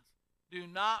minds, do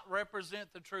not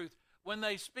represent the truth. When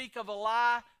they speak of a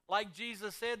lie, like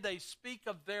Jesus said, they speak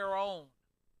of their own.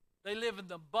 They live in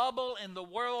the bubble, in the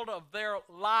world of their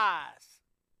lies.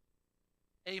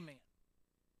 Amen.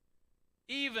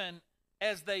 Even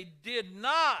as they did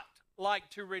not like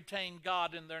to retain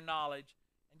God in their knowledge,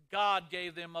 and God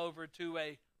gave them over to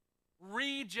a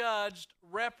rejudged,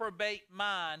 reprobate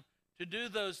mind to do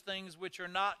those things which are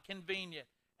not convenient.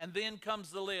 And then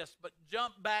comes the list. But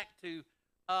jump back to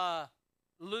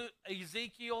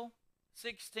Ezekiel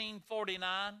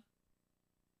 16:49.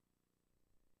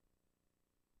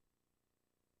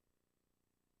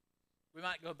 We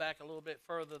might go back a little bit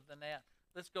further than that.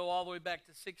 Let's go all the way back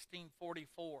to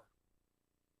 1644.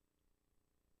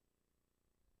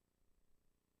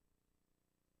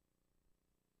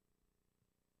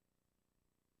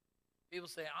 People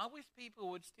say, I wish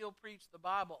people would still preach the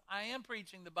Bible. I am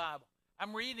preaching the Bible.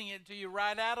 I'm reading it to you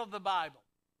right out of the Bible.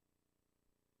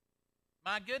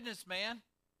 My goodness, man.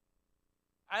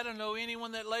 I don't know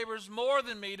anyone that labors more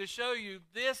than me to show you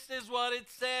this is what it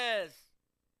says.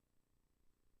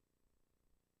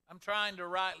 I'm trying to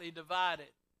rightly divide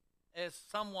it as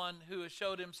someone who has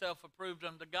showed himself approved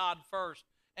unto God first.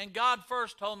 And God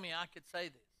first told me I could say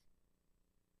this.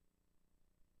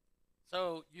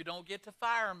 So you don't get to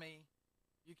fire me.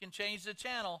 You can change the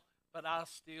channel, but I'll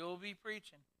still be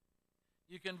preaching.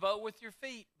 You can vote with your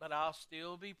feet, but I'll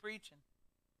still be preaching.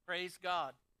 Praise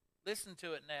God. Listen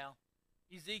to it now.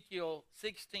 Ezekiel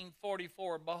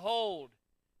 16:44. Behold,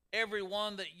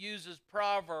 everyone that uses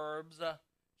proverbs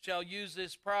shall use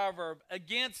this proverb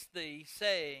against thee,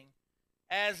 saying,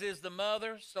 as is the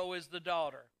mother, so is the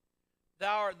daughter.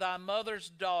 Thou art thy mother's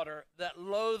daughter that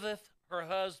loatheth her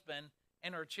husband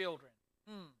and her children.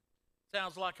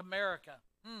 Sounds like America.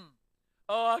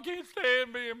 Oh, I can't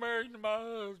stand being married to my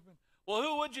husband. Well,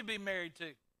 who would you be married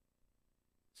to?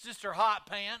 Sister Hot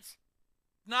Pants?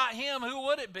 Not him, who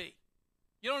would it be?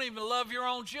 You don't even love your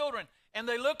own children. And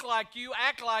they look like you,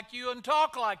 act like you, and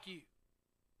talk like you.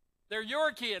 They're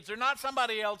your kids. They're not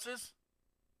somebody else's.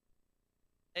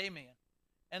 Amen.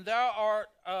 And thou art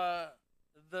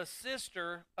the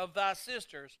sister of thy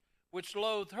sisters, which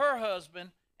loathe her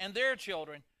husband and their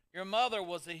children. Your mother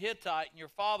was a Hittite, and your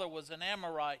father was an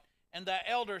Amorite, and thy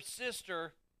elder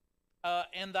sister,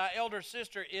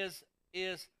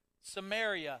 is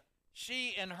Samaria.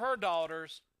 She and her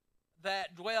daughters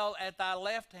that dwell at thy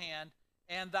left hand,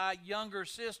 and thy younger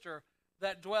sister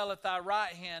that dwell at thy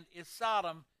right hand is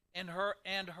Sodom and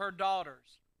her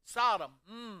daughters. Sodom.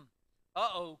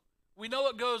 We know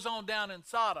what goes on down in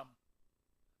Sodom,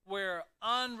 where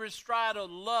unrestrained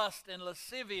lust and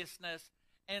lasciviousness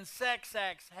and sex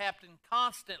acts happen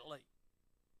constantly.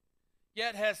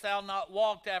 Yet hast thou not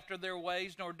walked after their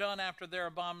ways, nor done after their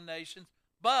abominations,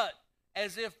 but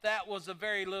as if that was a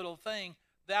very little thing,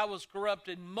 thou was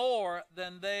corrupted more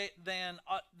than they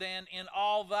in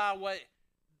all thy way,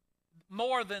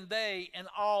 more than they in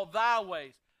all thy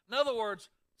ways. In other words,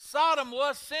 Sodom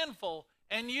was sinful,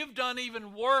 and you've done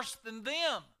even worse than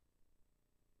them.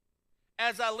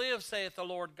 As I live, saith the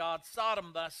Lord God,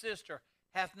 Sodom thy sister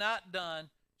hath not done,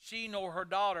 she nor her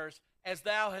daughters, as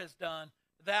thou hast done,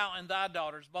 thou and thy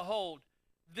daughters. Behold,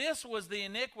 this was the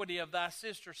iniquity of thy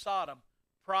sister Sodom,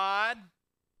 pride.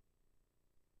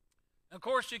 Of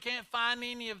course, you can't find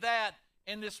any of that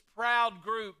in this proud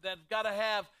group that's got to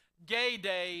have gay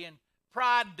day and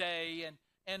pride day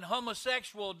and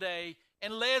homosexual day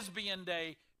and lesbian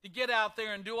day to get out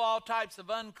there and do all types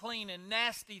of unclean and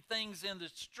nasty things in the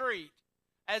street,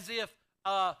 as if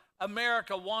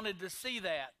America wanted to see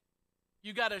that.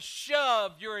 You got to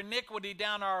shove your iniquity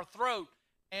down our throat,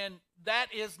 and that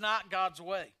is not God's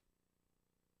way.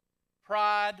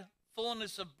 Pride,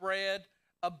 fullness of bread,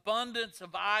 abundance of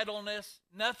idleness,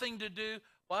 nothing to do.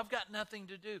 Well, I've got nothing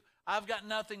to do. I've got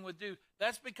nothing to do.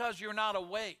 That's because you're not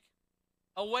awake.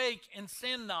 Awake and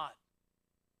sin not.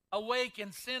 Awake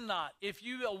and sin not. If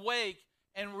you awake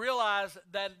and realize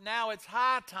that now it's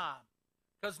high time,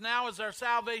 because now is our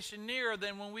salvation nearer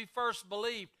than when we first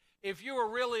believed. If you are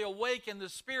really awake in the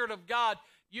Spirit of God,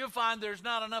 you'll find there's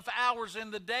not enough hours in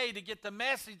the day to get the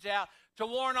message out to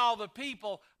warn all the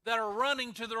people that are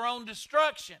running to their own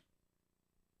destruction.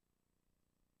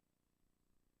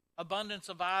 Abundance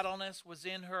of idleness was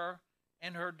in her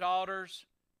and her daughters.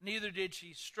 Neither did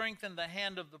she strengthen the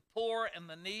hand of the poor and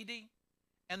the needy.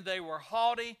 And they were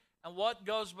haughty. And what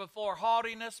goes before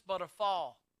haughtiness but a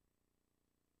fall?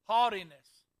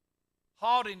 Haughtiness.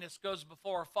 Haughtiness goes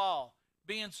before a fall.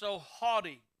 Being so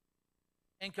haughty,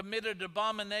 and committed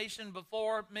abomination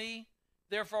before me.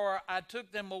 Therefore I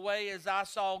took them away as I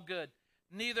saw good.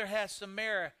 Neither hath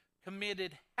Samaria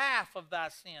committed half of thy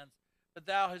sins, but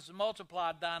thou hast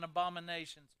multiplied thine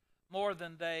abominations more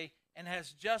than they, and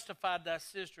hast justified thy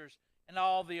sisters in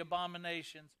all the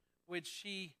abominations which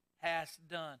she hast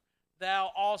done.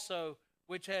 Thou also,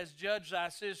 which hast judged thy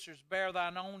sisters, bear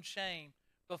thine own shame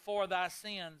before thy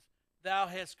sins. Thou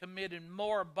hast committed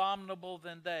more abominable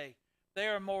than they. They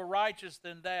are more righteous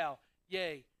than thou.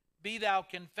 Yea, be thou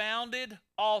confounded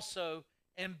also,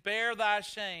 and bear thy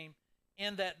shame,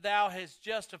 in that thou hast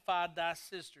justified thy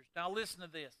sisters. Now listen to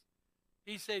this.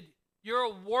 He said,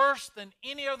 you're worse than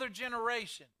any other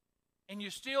generation, and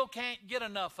you still can't get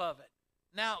enough of it.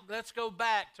 Now let's go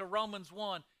back to Romans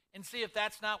 1 and see if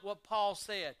that's not what Paul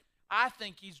said. I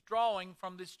think he's drawing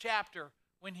from this chapter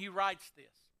when he writes this.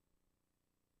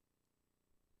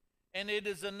 And it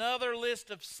is another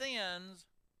list of sins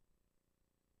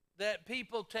that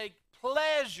people take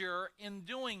pleasure in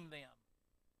doing them.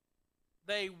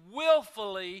 They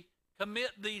willfully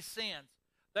commit these sins.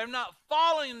 They're not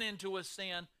falling into a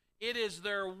sin. It is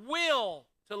their will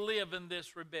to live in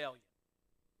this rebellion.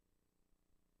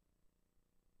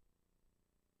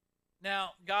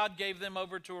 Now, God gave them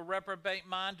over to a reprobate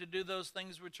mind to do those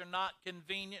things which are not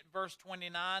convenient. Verse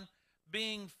 29,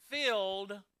 being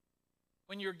filled.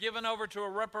 When you're given over to a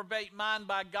reprobate mind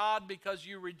by God because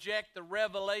you reject the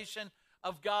revelation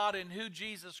of God and who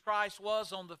Jesus Christ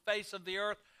was on the face of the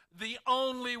earth, the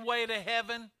only way to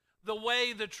heaven, the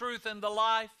way, the truth, and the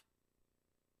life,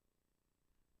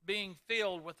 being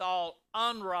filled with all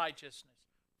unrighteousness,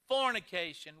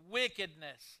 fornication,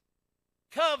 wickedness,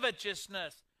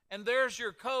 covetousness. And there's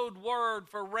your code word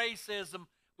for racism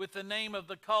with the name of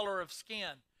the color of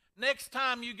skin. Next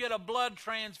time you get a blood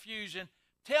transfusion,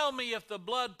 tell me if the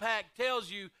blood pack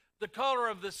tells you the color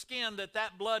of the skin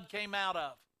that blood came out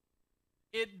of.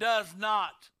 It does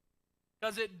not,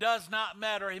 because it does not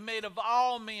matter. He made of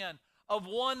all men, of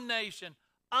one nation,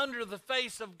 under the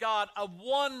face of God, of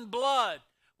one blood.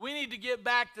 We need to get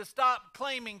back to stop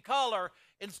claiming color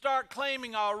and start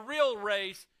claiming our real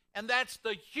race, and that's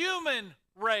the human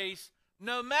race,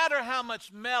 no matter how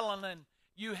much melanin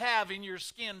you have in your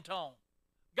skin tone.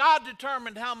 God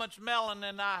determined how much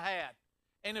melanin I had.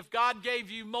 And if God gave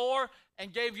you more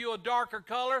and gave you a darker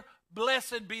color,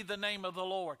 blessed be the name of the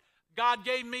Lord. God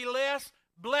gave me less,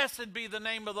 blessed be the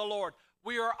name of the Lord.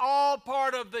 We are all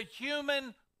part of the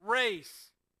human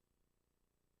race.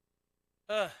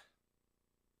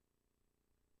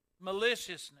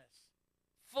 Maliciousness,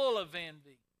 full of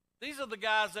envy. These are the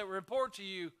guys that report to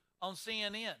you on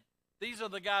CNN. These are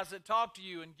the guys that talk to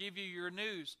you and give you your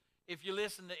news. If you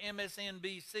listen to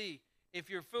MSNBC, if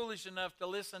you're foolish enough to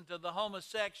listen to the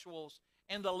homosexuals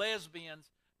and the lesbians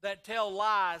that tell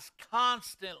lies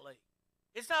constantly.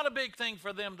 It's not a big thing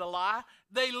for them to lie.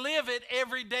 They live it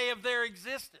every day of their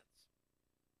existence.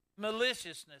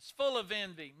 Maliciousness, full of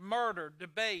envy, murder,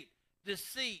 debate,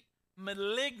 deceit,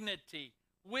 malignity,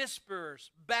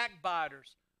 whisperers,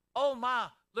 backbiters. Oh my,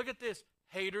 look at this.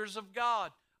 Haters of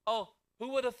God. Oh,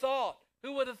 who would have thought?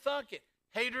 Who would have thunk it?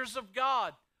 Haters of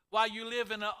God. While you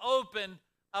live in an open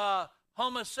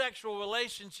homosexual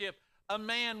relationship, a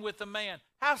man with a man.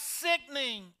 How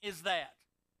sickening is that?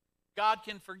 God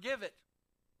can forgive it,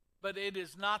 but it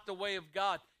is not the way of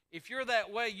God. If you're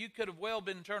that way, you could have well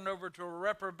been turned over to a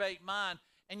reprobate mind,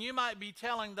 and you might be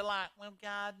telling the lie, well,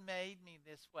 God made me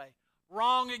this way.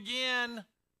 Wrong again,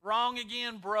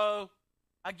 bro.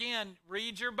 Again,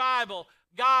 read your Bible.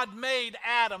 God made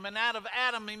Adam, and out of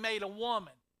Adam he made a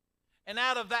woman. And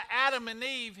out of that Adam and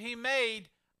Eve, he made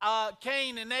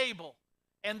Cain and Abel.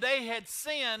 And they had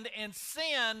sinned, and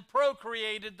sin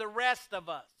procreated the rest of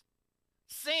us.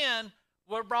 Sin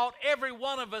brought every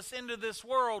one of us into this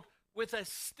world with a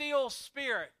still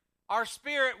spirit. Our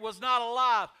spirit was not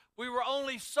alive. We were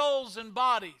only souls and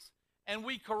bodies. and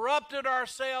we corrupted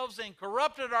ourselves and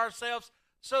corrupted ourselves.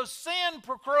 So sin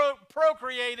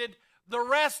procreated the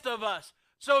rest of us.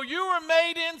 So you were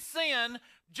made in sin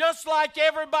just like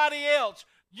everybody else.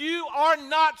 You are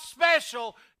not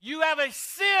special. You have a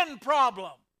sin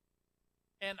problem.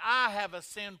 And I have a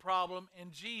sin problem,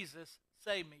 and Jesus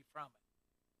saved me from it.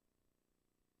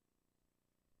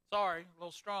 Sorry, a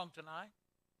little strong tonight.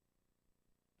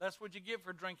 That's what you get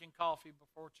for drinking coffee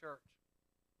before church.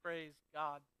 Praise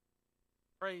God.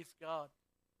 Praise God.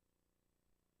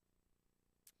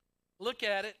 Look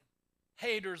at it.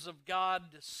 Haters of God,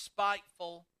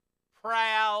 despiteful,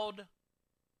 proud,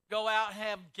 go out and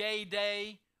have gay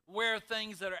day, wear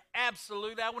things that are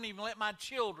absolute. I wouldn't even let my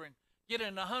children get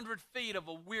in 100 feet of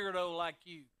a weirdo like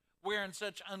you, wearing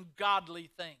such ungodly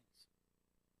things.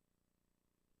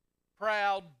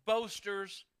 Proud,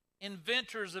 boasters,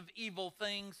 inventors of evil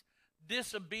things,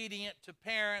 disobedient to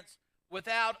parents,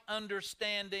 without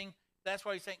understanding. That's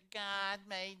why he's saying, God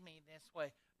made me this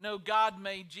way. No, God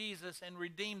made Jesus and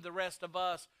redeemed the rest of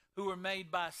us who were made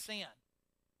by sin.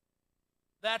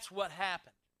 That's what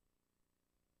happened.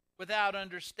 Without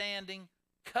understanding,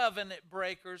 covenant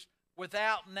breakers,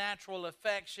 without natural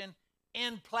affection,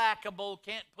 implacable,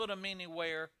 can't put them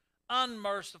anywhere,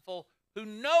 unmerciful, who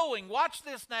knowing, watch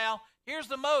this now, here's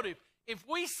the motive. If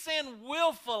we sin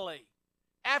willfully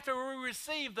after we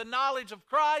receive the knowledge of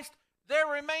Christ, there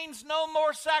remains no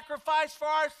more sacrifice for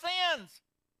our sins.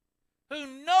 Who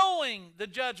knowing the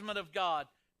judgment of God,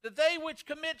 that they which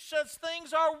commit such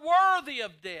things are worthy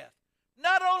of death,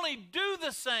 not only do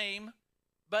the same,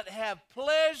 but have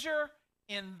pleasure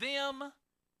in them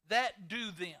that do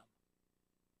them.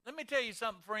 Let me tell you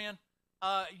something, friend.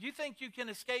 You think you can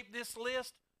escape this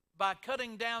list by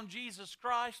cutting down Jesus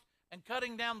Christ and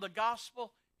cutting down the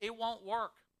gospel? It won't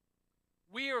work.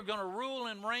 We are going to rule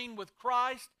and reign with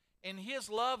Christ, and His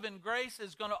love and grace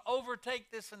is going to overtake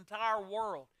this entire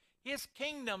world. His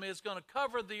kingdom is going to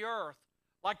cover the earth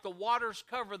like the waters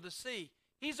cover the sea.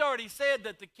 He's already said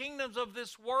that the kingdoms of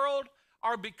this world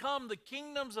are become the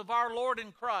kingdoms of our Lord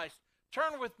in Christ.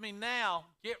 Turn with me now,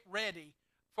 get ready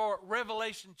for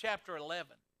Revelation chapter 11.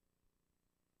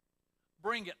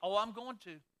 Bring it. Oh, I'm going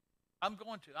to.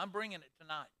 I'm bringing it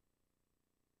tonight.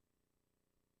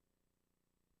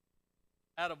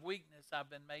 Out of weakness, I've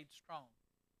been made strong.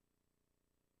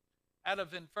 Out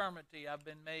of infirmity, I've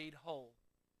been made whole.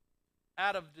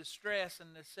 Out of distress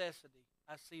and necessity,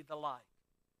 I see the light.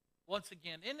 Once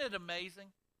again, isn't it amazing?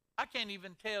 I can't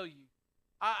even tell you.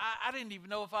 I didn't even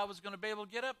know if I was going to be able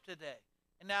to get up today.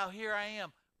 And now here I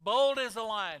am, bold as a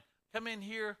lion. Come in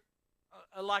here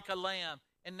like a lamb.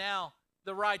 And now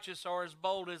the righteous are as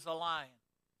bold as a lion.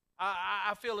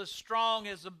 I feel as strong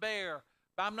as a bear.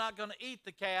 But I'm not going to eat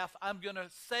the calf. I'm going to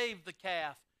save the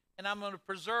calf. And I'm going to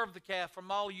preserve the calf from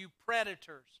all you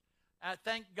predators. I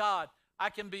thank God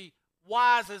I can be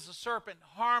wise as a serpent,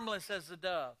 harmless as a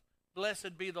dove.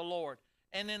 Blessed be the Lord.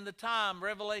 And in the time,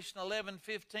 Revelation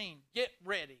 11:15, get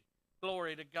ready.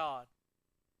 Glory to God.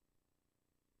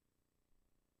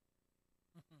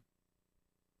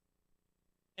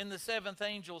 And the seventh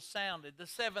angel sounded. The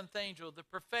seventh angel, the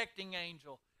perfecting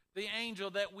angel, the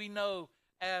angel that we know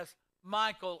as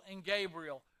Michael and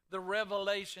Gabriel, the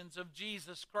revelations of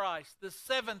Jesus Christ. The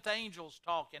seventh angel's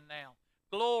talking now.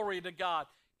 Glory to God.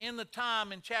 In the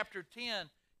time, in chapter 10,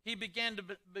 he began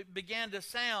to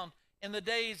sound in the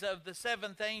days of the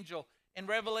seventh angel in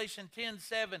Revelation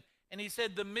 10:7. And he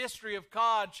said the mystery of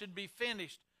God should be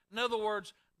finished. In other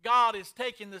words, God is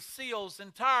taking the seals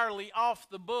entirely off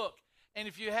the book. And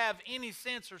if you have any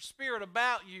sense or spirit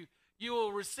about you, you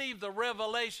will receive the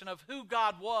revelation of who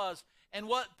God was and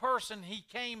what person He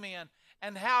came in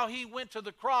and how He went to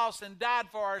the cross and died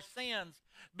for our sins,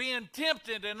 being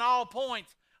tempted in all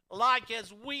points like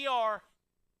as we are,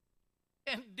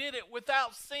 and did it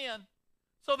without sin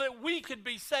so that we could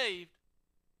be saved.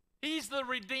 He's the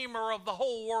Redeemer of the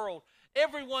whole world.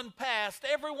 Everyone past,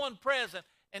 everyone present,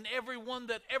 and everyone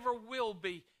that ever will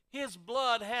be. His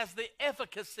blood has the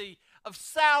efficacy of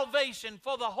salvation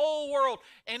for the whole world,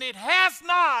 and it has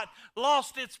not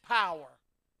lost its power.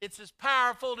 It's as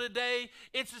powerful today.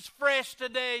 It's as fresh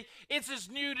today. It's as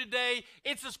new today.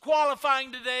 It's as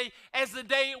qualifying today as the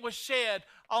day it was shed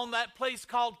on that place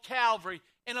called Calvary,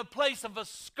 in a place of a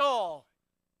skull.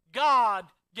 God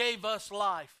gave us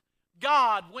life.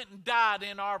 God went and died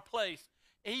in our place.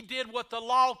 He did what the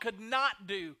law could not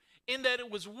do, in that it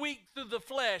was weak through the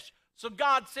flesh. So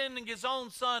God, sending His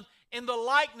own Son in the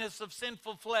likeness of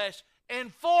sinful flesh,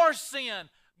 and for sin,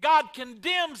 God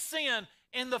condemned sin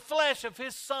in the flesh of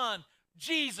His Son,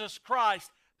 Jesus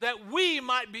Christ, that we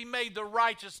might be made the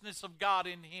righteousness of God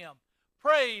in Him.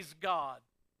 Praise God.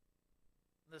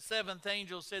 The seventh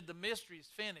angel said, the mystery is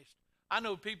finished. I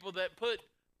know people that put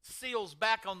seals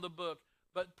back on the book,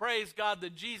 but praise God, the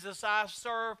Jesus I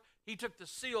serve, he took the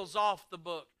seals off the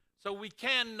book. So we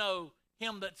can know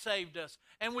him that saved us,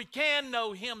 and we can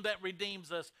know him that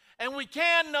redeems us, and we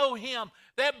can know him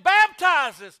that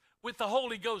baptizes with the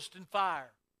Holy Ghost and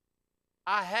fire.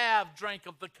 I have drank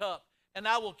of the cup, and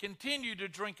I will continue to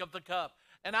drink of the cup,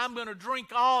 and I'm going to drink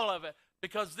all of it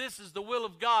because this is the will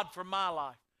of God for my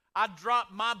life. I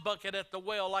dropped my bucket at the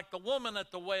well like the woman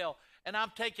at the well, and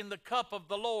I'm taking the cup of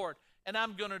the Lord, and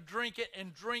I'm going to drink it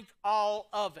and drink all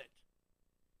of it.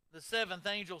 The seventh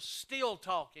angel still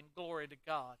talking, glory to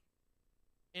God.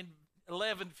 In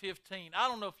 11:15, I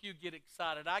don't know if you get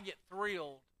excited. I get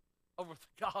thrilled over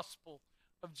the gospel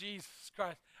of Jesus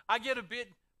Christ. I get a bit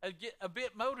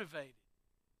motivated.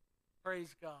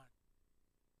 Praise God.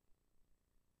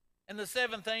 And the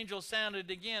seventh angel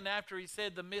sounded again after he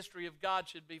said the mystery of God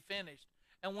should be finished.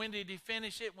 And when did he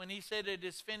finish it? When he said it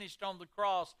is finished on the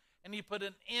cross, and he put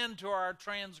an end to our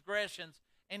transgressions,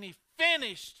 and he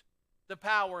finished the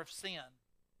power of sin.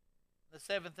 The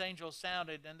seventh angel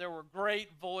sounded, and there were great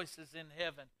voices in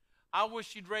heaven. I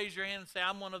wish you'd raise your hand and say,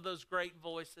 I'm one of those great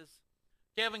voices.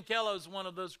 Kevin Kello's one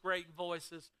of those great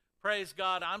voices. Praise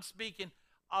God. I'm speaking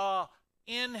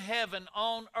in heaven,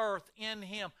 on earth, in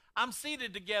him. I'm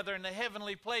seated together in a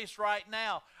heavenly place right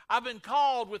now. I've been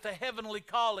called with a heavenly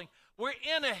calling. We're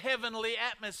in a heavenly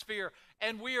atmosphere,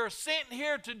 and we are sent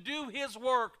here to do his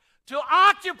work, to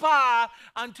occupy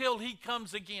until he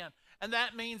comes again. And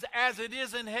that means as it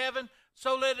is in heaven,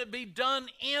 so let it be done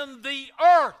in the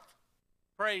earth.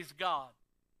 Praise God.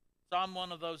 So I'm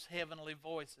one of those heavenly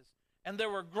voices. And there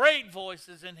were great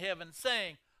voices in heaven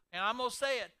saying, and I'm going to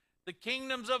say it, the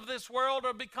kingdoms of this world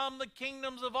are become the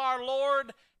kingdoms of our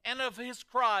Lord and of his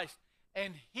Christ,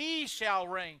 and he shall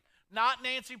reign. Not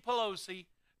Nancy Pelosi,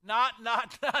 not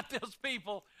those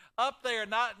people up there,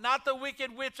 not the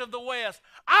wicked witch of the West.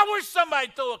 I wish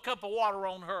somebody'd throw a cup of water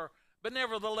on her, but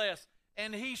nevertheless,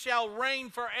 and he shall reign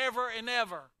forever and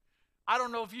ever. I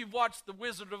don't know if you've watched The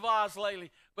Wizard of Oz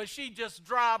lately, but she just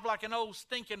dried like an old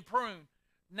stinking prune.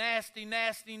 Nasty,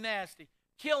 nasty, nasty.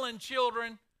 Killing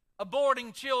children,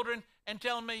 aborting children, and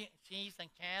telling me she's a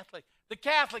Catholic. The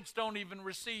Catholics don't even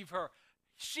receive her.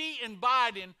 She and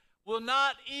Biden will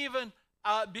not even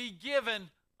be given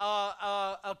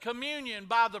a communion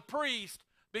by the priest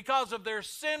because of their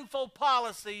sinful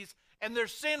policies and their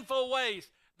sinful ways.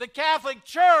 The Catholic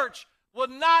Church will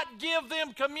not give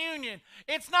them communion.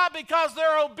 It's not because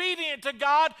they're obedient to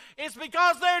God. It's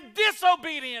because they're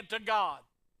disobedient to God.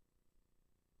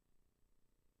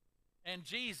 And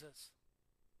Jesus,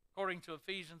 according to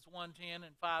Ephesians 1:10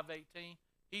 and 5:18,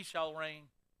 he shall reign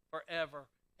forever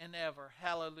and ever.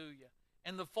 Hallelujah.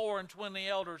 And the 24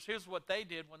 elders, here's what they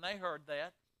did when they heard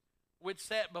that, which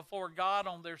sat before God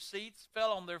on their seats,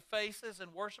 fell on their faces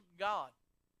and worshiped God.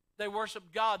 They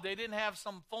worshiped God. They didn't have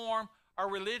some form or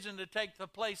religion to take the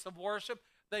place of worship.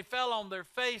 They fell on their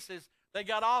faces. They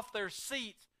got off their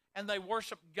seats and they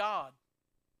worshiped God,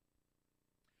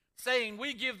 saying,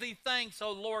 we give thee thanks,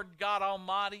 O Lord God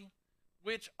Almighty,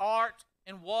 which art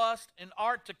and wast and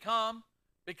art to come,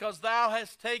 because thou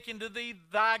hast taken to thee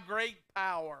thy great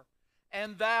power,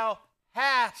 and thou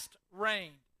hast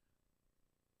reigned.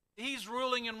 He's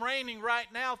ruling and reigning right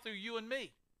now through you and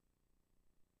me.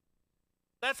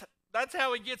 That's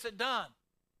how he gets it done.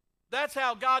 That's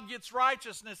how God gets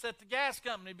righteousness at the gas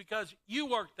company, because you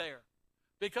work there,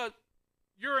 because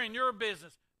you're in your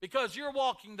business, because you're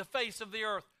walking the face of the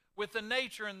earth with the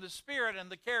nature and the spirit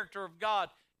and the character of God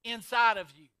inside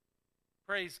of you.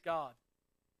 Praise God.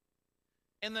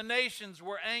 And the nations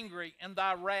were angry, and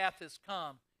thy wrath is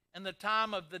come, and the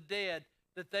time of the dead,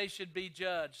 that they should be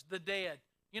judged. The dead.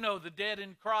 You know, the dead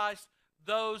in Christ,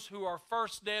 those who are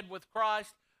first dead with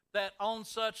Christ, that on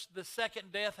such the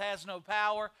second death has no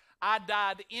power. I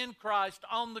died in Christ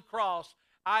on the cross.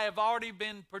 I have already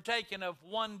been partaken of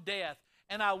one death,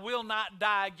 and I will not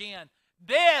die again.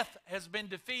 Death has been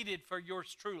defeated for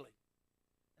yours truly.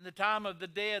 In the time of the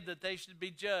dead, that they should be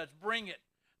judged. Bring it,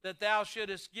 that thou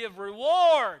shouldest give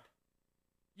reward.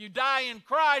 You die in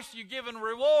Christ, you're given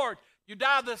reward. You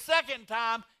die the second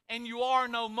time, and you are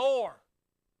no more.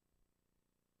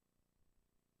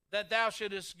 That thou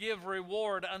shouldest give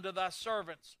reward unto thy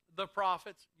servants, the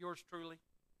prophets, yours truly.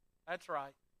 That's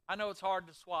right. I know it's hard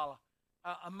to swallow.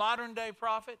 A modern day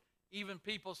prophet, even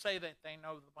people say that they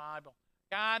know the Bible.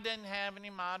 God didn't have any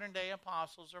modern day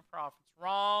apostles or prophets.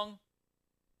 Wrong.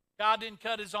 God didn't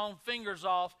cut his own fingers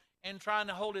off and trying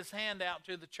to hold his hand out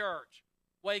to the church.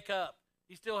 Wake up.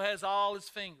 He still has all his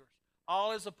fingers.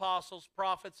 All his apostles,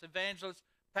 prophets, evangelists,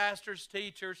 pastors,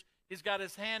 teachers. He's got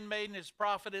his handmaiden, his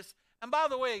prophetess. And by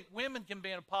the way, women can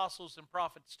be apostles and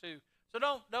prophets too. So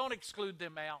don't exclude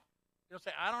them out. You'll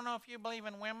say, I don't know if you believe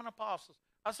in women apostles.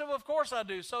 I said, well, of course I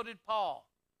do. So did Paul.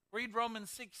 Read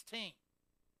Romans 16.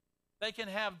 They can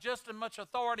have just as much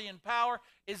authority and power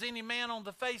as any man on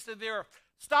the face of the earth.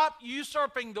 Stop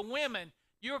usurping the women.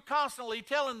 You're constantly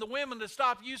telling the women to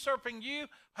stop usurping you.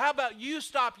 How about you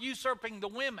stop usurping the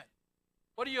women?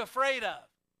 What are you afraid of?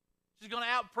 She's going to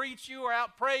out-preach you or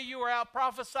out-pray you or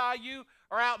out-prophesy you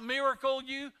or out-miracle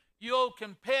you, you old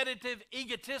competitive,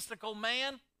 egotistical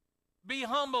man. Be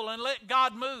humble and let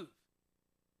God move.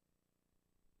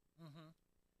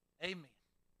 Amen.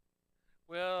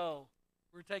 Well,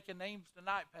 we're taking names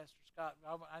tonight, Pastor Scott.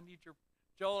 I need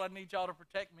Joel, I need y'all to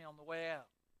protect me on the way out.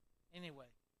 Anyway.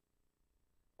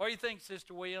 What do you think,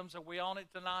 Sister Williams? Are we on it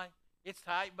tonight? It's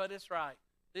tight, but it's right.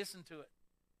 Listen to it.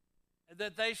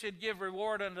 That they should give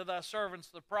reward unto thy servants,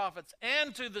 the prophets,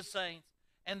 and to the saints,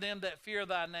 and them that fear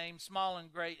thy name, small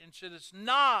and great, and shouldest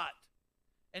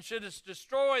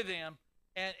destroy them,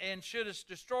 and shouldest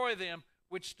destroy them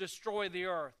which destroy the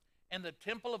earth. And the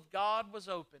temple of God was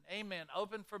open. Amen.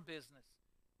 Open for business.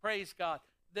 Praise God.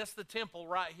 That's the temple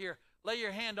right here. Lay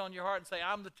your hand on your heart and say,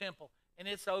 I'm the temple, and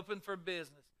it's open for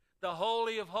business. The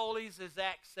Holy of Holies is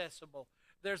accessible.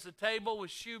 There's a table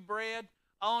with shewbread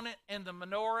on it, and the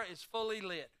menorah is fully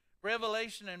lit.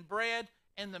 Revelation and bread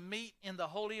and the meat in the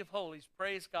Holy of Holies.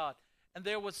 Praise God. And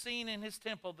there was seen in his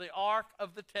temple the ark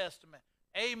of the testament.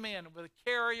 Amen. With the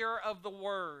carrier of the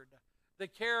word. The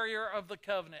carrier of the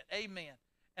covenant. Amen.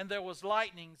 And there was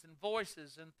lightnings and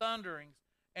voices and thunderings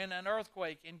and an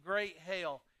earthquake and great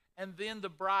hail. And then the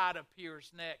bride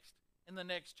appears next in the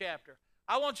next chapter.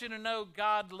 I want you to know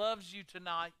God loves you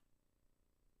tonight,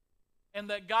 and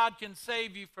that God can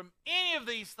save you from any of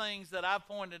these things that I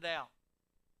pointed out.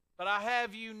 But I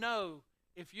have you know,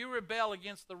 if you rebel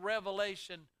against the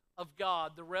revelation of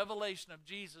God, the revelation of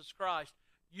Jesus Christ,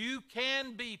 you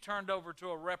can be turned over to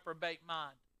a reprobate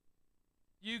mind.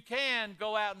 You can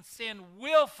go out and sin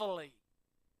willfully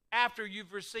after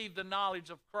you've received the knowledge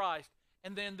of Christ.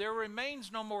 And then there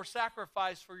remains no more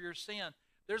sacrifice for your sin.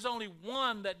 There's only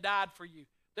one that died for you.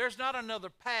 There's not another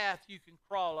path you can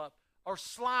crawl up or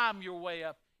slime your way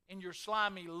up in your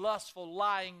slimy, lustful,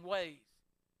 lying ways.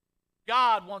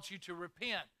 God wants you to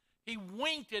repent. He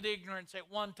winked at ignorance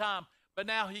at one time, but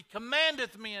now he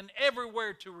commandeth men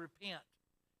everywhere to repent.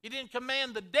 He didn't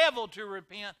command the devil to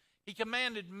repent. He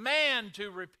commanded man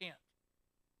to repent.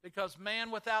 Because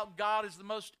man without God is the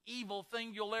most evil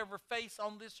thing you'll ever face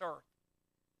on this earth.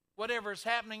 Whatever is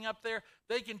happening up there,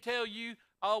 they can tell you,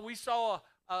 oh, we saw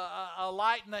a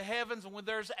light in the heavens and when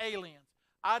there's aliens.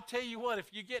 I tell you what, if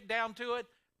you get down to it,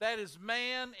 that is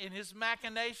man in his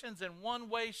machinations in one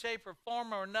way, shape, or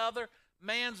form or another.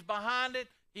 Man's behind it.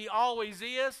 He always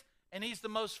is. And he's the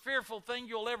most fearful thing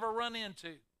you'll ever run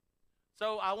into.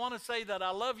 So I want to say that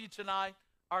I love you tonight.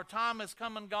 Our time has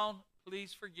come and gone.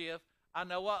 Please forgive. I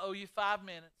know I owe you 5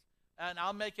 minutes. And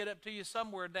I'll make it up to you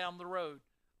somewhere down the road.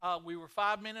 We were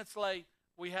 5 minutes late.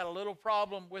 We had a little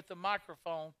problem with the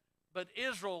microphone. But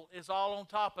Israel is all on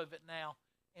top of it now.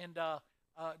 And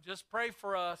just pray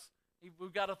for us.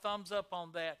 We've got a thumbs up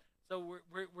on that. So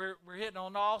we're hitting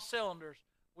on all cylinders.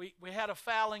 We had a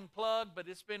fouling plug, but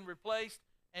it's been replaced.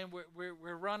 And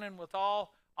we're running with all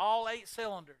 8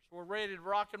 cylinders. We're ready to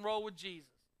rock and roll with Jesus.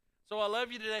 So I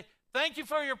love you today. Thank you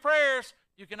for your prayers.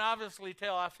 You can obviously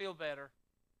tell I feel better.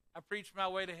 I preached my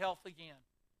way to health again.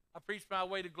 I preached my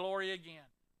way to glory again.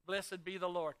 Blessed be the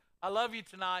Lord. I love you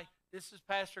tonight. This is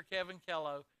Pastor Kevin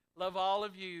Kello. Love all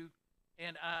of you.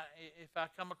 And if I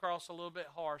come across a little bit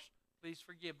harsh, please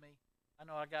forgive me. I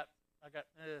know I got.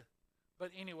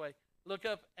 But anyway, look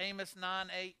up Amos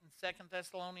 9:8 and 2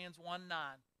 Thessalonians 1:9.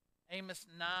 Amos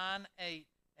 9:8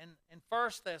 and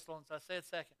 1 Thessalonians. I said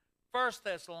 2nd. 1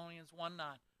 Thessalonians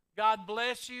 1:9. God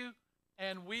bless you,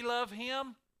 and we love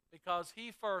him because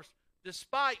he first,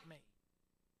 despite me,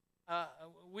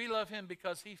 we love him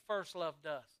because he first loved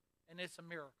us, and it's a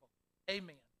miracle.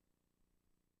 Amen.